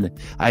pattern on it.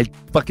 I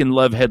fucking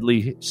love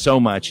Headley so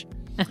much.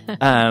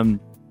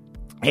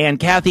 And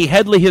Kathy,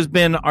 Headley has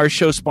been our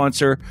show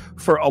sponsor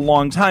for a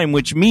long time,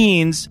 which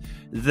means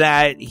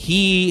that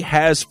he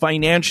has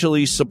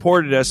financially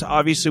supported us.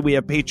 Obviously, we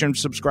have Patreon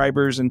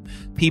subscribers and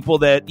people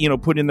that,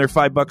 put in their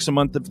 $5 a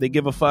month if they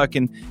give a fuck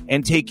and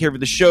take care of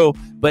the show.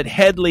 But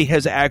Headley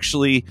has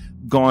actually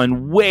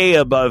gone way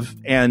above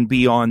and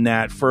beyond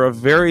that for a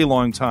very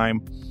long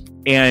time,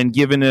 and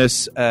given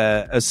us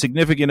a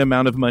significant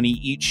amount of money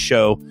each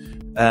show,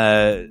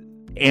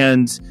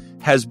 and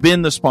has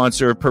been the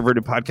sponsor of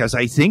Perverted Podcast,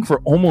 I think, for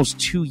almost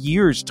 2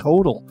 years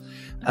total.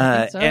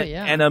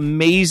 An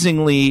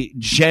amazingly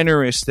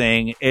generous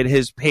thing. It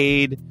has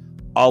paid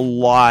a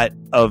lot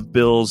of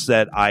bills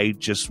that I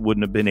just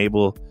wouldn't have been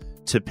able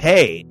to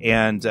pay.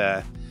 And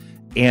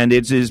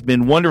it has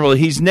been wonderful.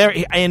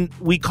 And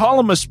we call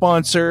him a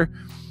sponsor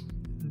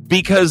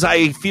because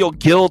I feel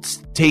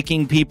guilt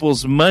taking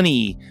people's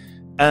money.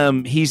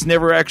 He's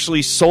never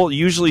actually sold.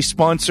 Usually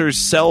sponsors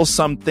sell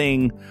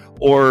something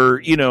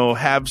or,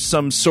 have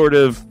some sort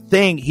of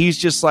thing. He's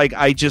just like,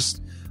 I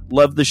just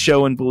love the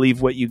show and believe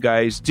in what you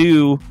guys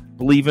do.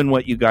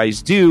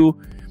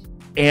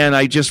 And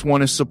I just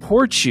want to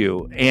support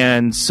you.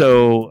 And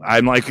so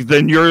I'm like,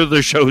 then you're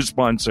the show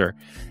sponsor.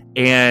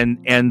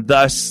 And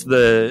thus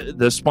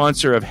the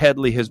sponsor of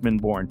Headley has been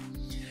born.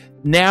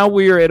 Now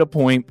we're at a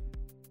point.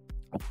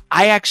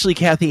 I actually,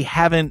 Kathy,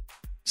 haven't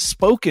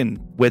spoken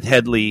with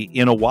Headley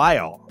in a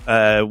while.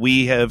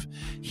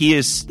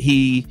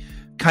 He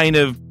kind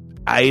of,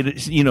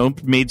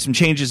 made some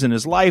changes in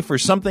his life or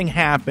something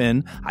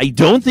happened. I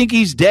don't think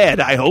he's dead.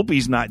 I hope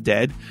he's not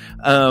dead.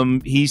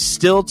 He's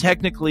still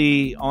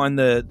technically on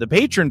the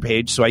Patreon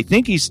page, so I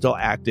think he's still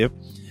active,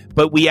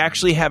 but we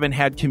actually haven't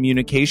had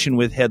communication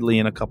with Headley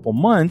in a couple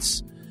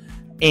months.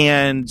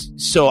 And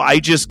so I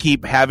just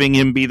keep having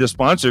him be the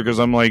sponsor because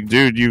I'm like,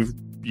 dude, you've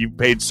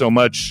paid so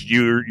much.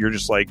 You're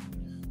just like,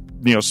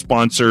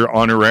 sponsor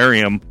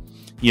honorarium,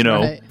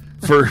 Right.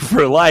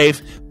 for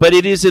life. But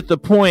it is at the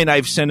point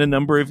I've sent a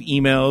number of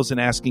emails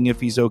and asking if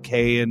he's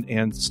okay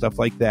and stuff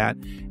like that.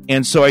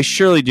 And so I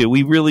surely do.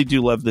 We really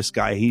do love this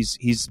guy.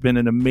 He's been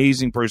an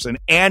amazing person,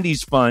 and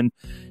he's fun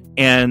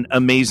and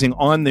amazing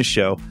on the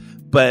show.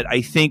 But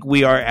I think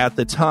we are at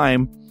the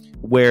time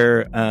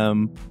where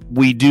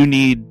we do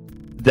need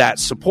that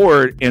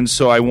support. And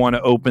so I want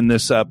to open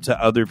this up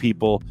to other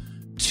people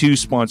to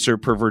sponsor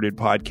Perverted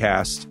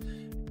Podcast.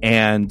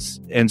 And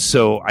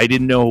so I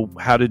didn't know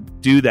how to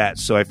do that.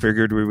 So I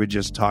figured we would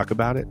just talk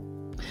about it.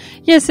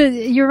 Yes,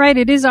 you're right.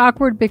 It is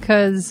awkward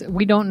because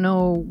we don't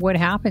know what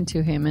happened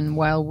to him. And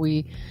while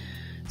we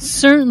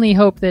certainly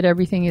hope that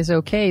everything is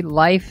okay,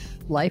 life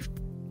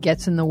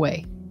gets in the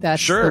way.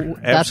 That's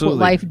what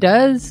life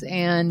does.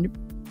 And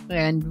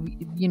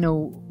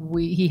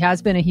he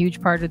has been a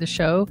huge part of the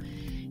show.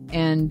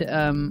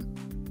 And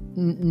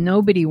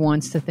nobody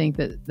wants to think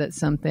that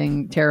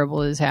something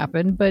terrible has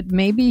happened, but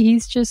maybe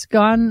he's just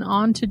gone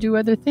on to do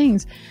other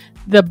things.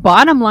 The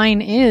bottom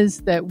line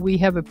is that we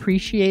have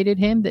appreciated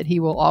him, that he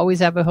will always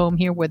have a home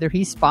here. Whether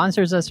he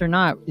sponsors us or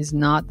not is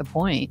not the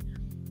point.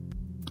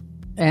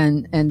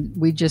 And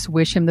we just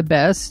wish him the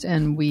best.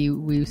 And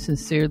we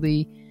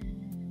sincerely,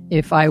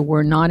 if I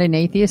were not an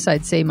atheist,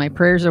 I'd say my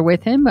prayers are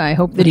with him. I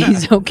hope that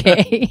he's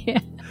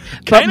okay.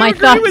 But I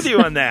agree with you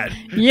on that.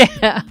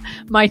 Yeah,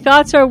 my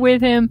thoughts are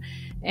with him.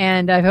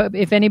 And I hope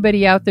if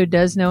anybody out there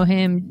does know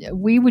him,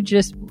 we would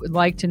just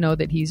like to know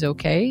that he's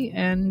okay,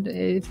 and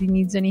if he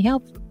needs any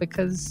help,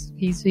 because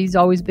he's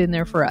always been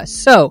there for us.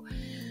 So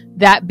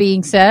that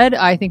being said,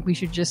 I think we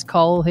should just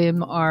call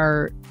him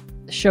our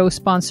show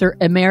sponsor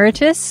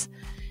emeritus.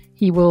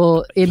 He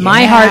will, in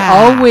my heart,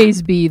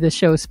 always be the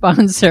show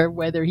sponsor,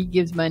 whether he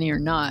gives money or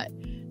not.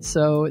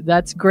 So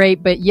that's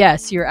great. But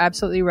yes, you're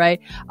absolutely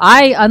right.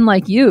 I,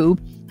 unlike you,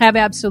 have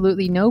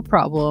absolutely no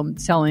problem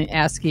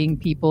asking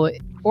people,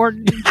 or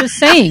just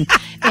saying,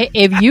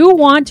 if you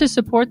want to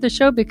support the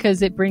show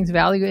because it brings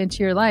value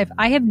into your life,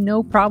 I have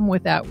no problem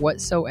with that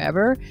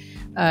whatsoever.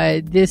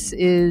 This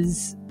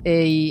is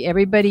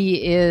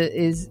everybody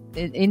is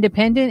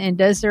independent and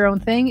does their own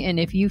thing. And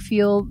if you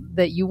feel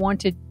that you want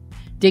to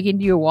dig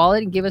into your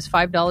wallet and give us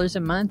 $5 a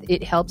month,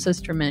 it helps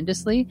us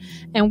tremendously.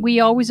 And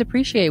we always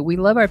appreciate it. We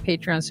love our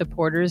Patreon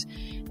supporters,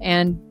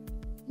 and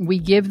we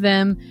give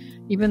them,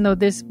 even though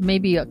this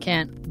maybe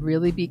can't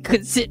really be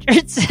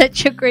considered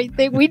such a great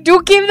thing, we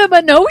do give them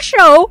a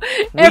no-show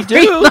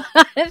every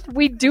month.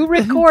 We do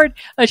record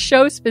a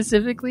show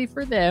specifically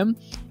for them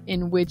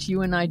in which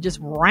you and I just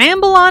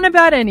ramble on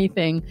about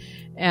anything.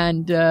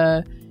 And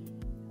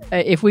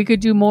if we could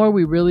do more,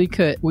 we really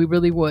could. We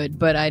really would.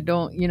 But I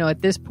don't,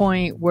 at this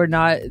point, we're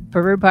not,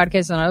 Perverted Podcast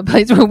is not a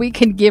place where we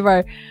can give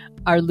our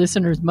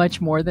listeners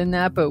much more than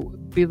that. But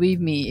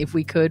believe me, if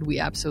we could, we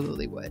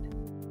absolutely would.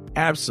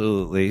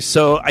 Absolutely.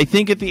 So I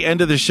think at the end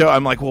of the show,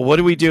 I'm like, well, what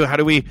do we do? How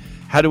do we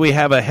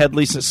have a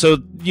Headley? So,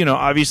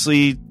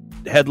 obviously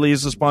Headley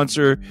is the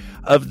sponsor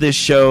of this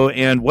show.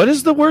 And what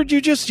is the word you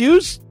just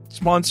used?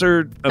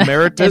 Sponsor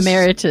emeritus?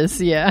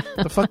 Emeritus, yeah.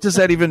 The fuck does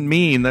that even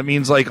mean? That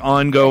means like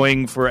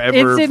ongoing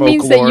forever it folklore.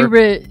 Means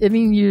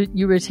that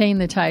you retain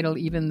the title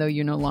even though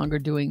you're no longer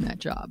doing that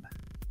job.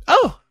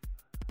 Oh.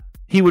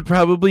 He would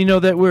probably know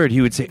that word.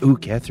 He would say, "Oh,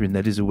 Catherine,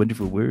 that is a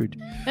wonderful word.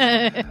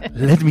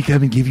 Let me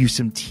come and give you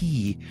some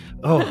tea."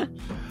 Oh,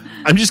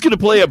 I'm just going to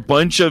play a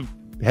bunch of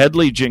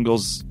Headley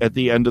jingles at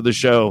the end of the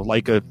show,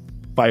 like a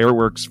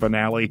fireworks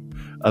finale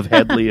of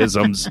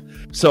Headleyisms.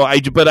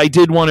 But I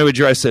did want to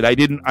address it.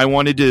 I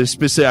wanted to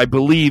specify, I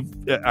believe,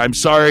 I'm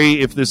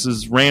sorry if this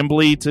is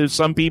rambly to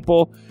some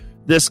people.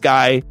 This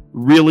guy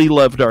really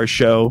loved our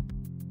show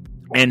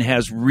and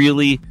has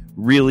really,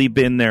 really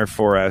been there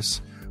for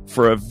us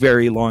for a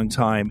very long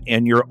time,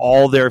 and you're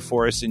all there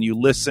for us, and you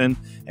listen,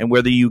 and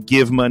whether you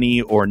give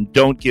money or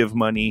don't give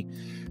money,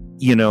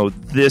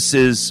 this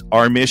is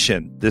our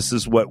mission. This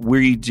is what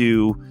we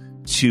do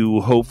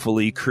to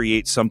hopefully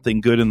create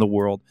something good in the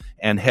world,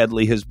 and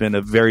Headley has been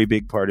a very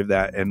big part of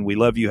that, and we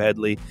love you,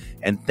 Headley,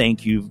 and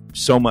thank you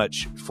so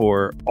much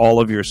for all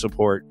of your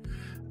support,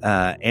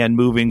 and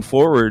moving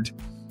forward,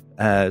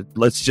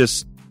 let's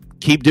just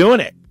keep doing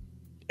it.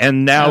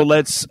 And now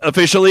let's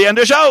officially end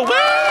the show.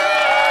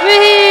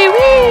 Wee,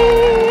 wee.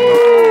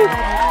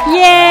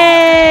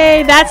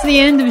 Yay! That's the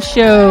end of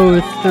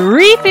show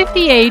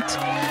 358.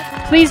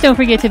 Please don't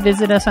forget to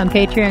visit us on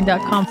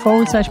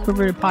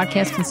patreon.com/perverted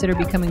podcast. Consider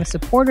becoming a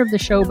supporter of the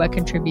show by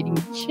contributing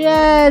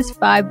just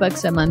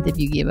 $5 a month if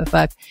you give a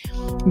fuck.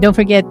 And don't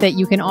forget that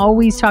you can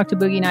always talk to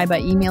Boogie and I by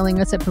emailing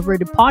us at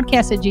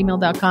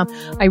pervertedpodcast@gmail.com.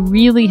 I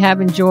really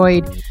have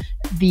enjoyed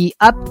the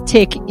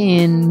uptick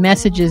in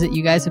messages that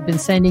you guys have been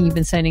sending. You've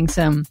been sending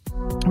some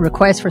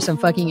requests for some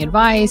fucking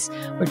advice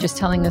or just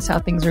telling us how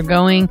things are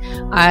going.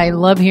 I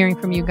love hearing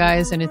from you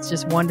guys, and it's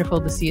just wonderful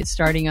to see it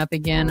starting up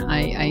again.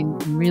 I'm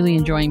really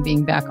enjoying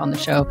being back on the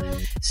show.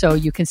 So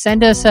you can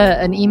send us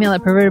an email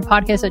at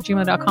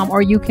pervertedpodcast@gmail.com,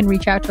 or you can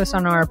reach out to us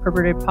on our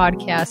Perverted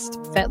Podcast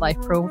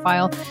FetLife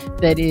profile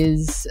that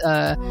is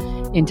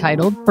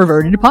entitled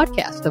Perverted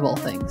Podcast, of all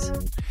things.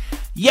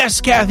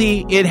 Yes,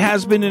 Kathy, it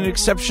has been an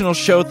exceptional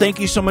show. Thank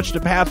you so much to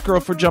Path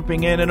Girl for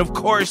jumping in. And, of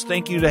course,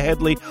 thank you to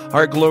Headley,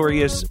 our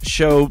glorious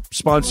show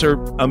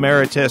sponsor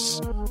emeritus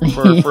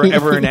for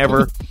forever and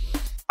ever.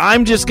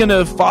 I'm just going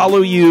to follow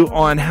you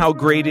on how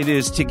great it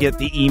is to get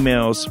the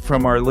emails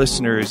from our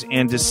listeners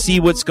and to see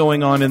what's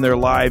going on in their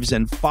lives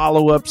and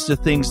follow-ups to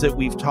things that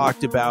we've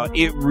talked about.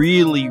 It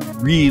really,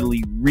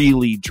 really,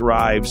 really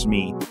drives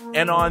me.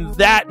 And on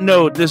that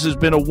note, this has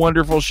been a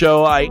wonderful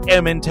show. I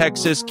am in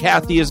Texas.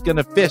 Kathy is going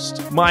to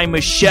fist my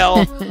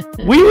Michelle.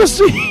 We will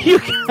see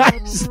you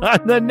guys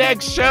on the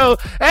next show.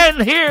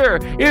 And here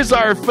is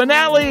our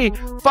finale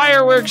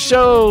fireworks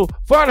show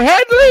for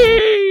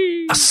Headley.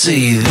 I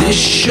see this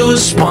show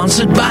is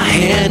sponsored by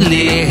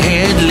Headley.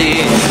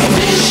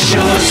 This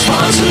show is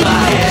sponsored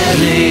by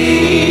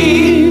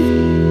Headley.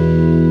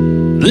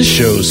 This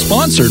show is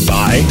sponsored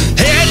by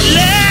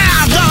Headley,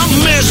 the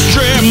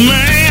mystery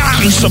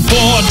man,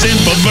 supporting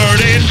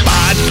Perverted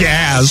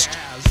Podcast.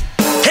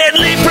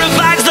 Headley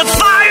provides the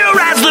fire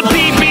as the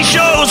PP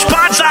show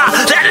sponsor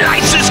that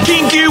lights this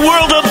kinky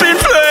world up in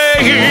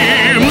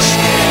flames.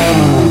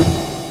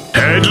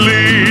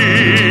 Headley,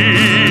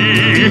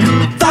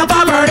 the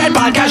Perverted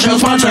Podcast show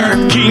sponsor.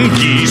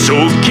 Kinky,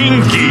 so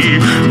kinky,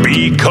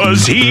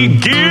 because he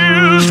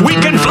gives, we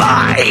can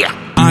fly.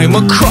 I'm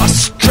a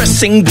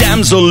cross-dressing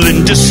damsel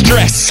in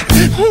distress.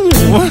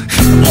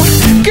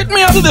 Get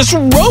me out of this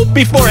rope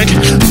before it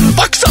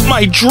fucks up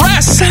my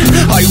dress.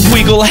 I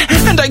wiggle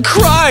and I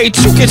cry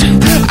to get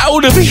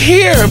out of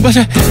here, but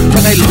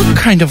I look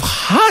kind of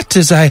hot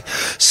as I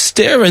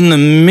stare in the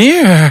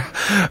mirror.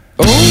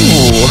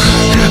 Oh,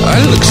 I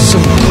look so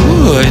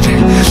good,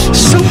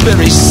 so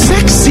very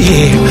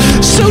sexy,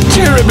 so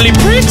terribly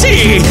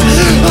pretty.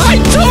 I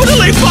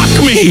totally fuck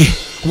me.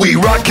 We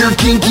rock your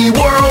kinky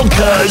world,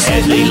 cause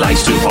Headley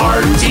likes to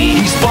party.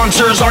 He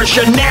sponsors our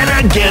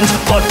shenanigans.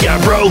 Fuck yeah,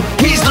 bro,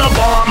 he's the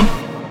bomb.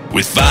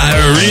 With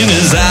fire in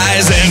his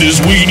eyes and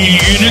his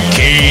weenie in a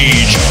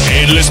cage,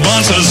 Headley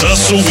sponsors us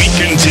so we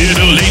can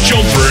titillate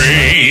your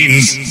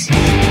brains.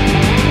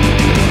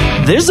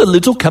 There's a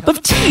little cup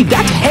of tea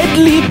that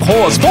Headley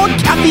pours for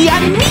Kathy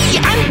and me,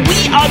 and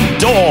we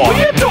adore.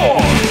 We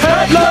adore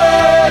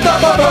Headley, the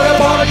Perverted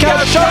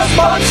Podcast show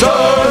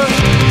sponsor.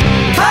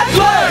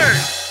 Headley!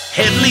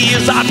 Headley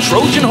is our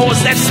Trojan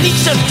horse that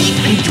sneaks us deep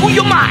into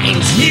your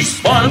minds. He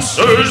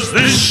sponsors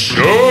this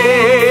show.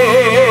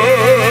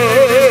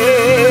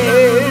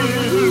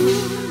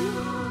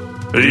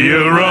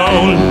 Your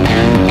own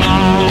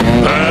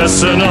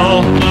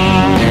personal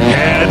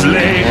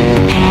Headley.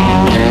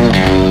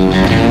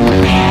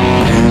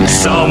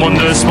 Someone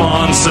to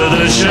sponsor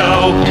the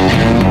show,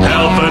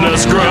 helping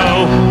us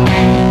grow.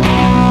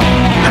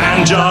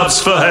 Hand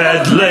jobs for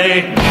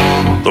Headley.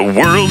 The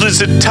world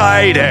is a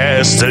tight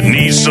ass that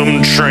needs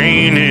some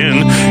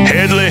training.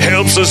 Headley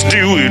helps us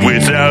do it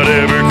without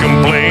ever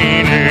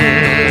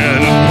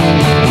complaining.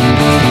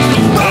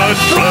 Butt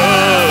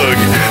plug.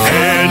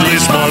 Headley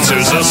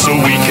sponsors us so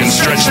we can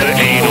stretch the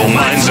anal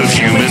minds of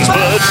humans.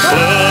 Butt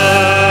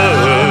plug.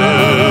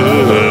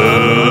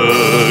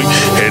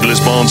 Headley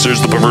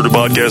sponsors the Perverted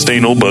Podcast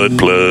Anal Butt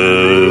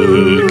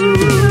Plug.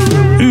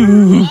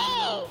 Ooh.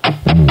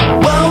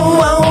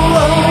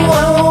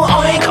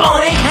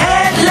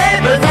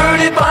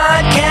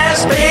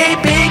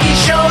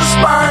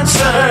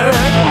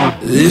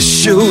 This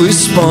show is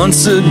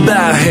sponsored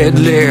by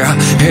Headley.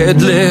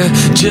 Headley,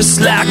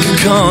 just like a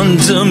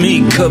condom,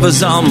 he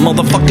covers our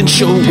motherfucking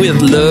show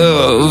with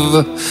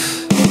love.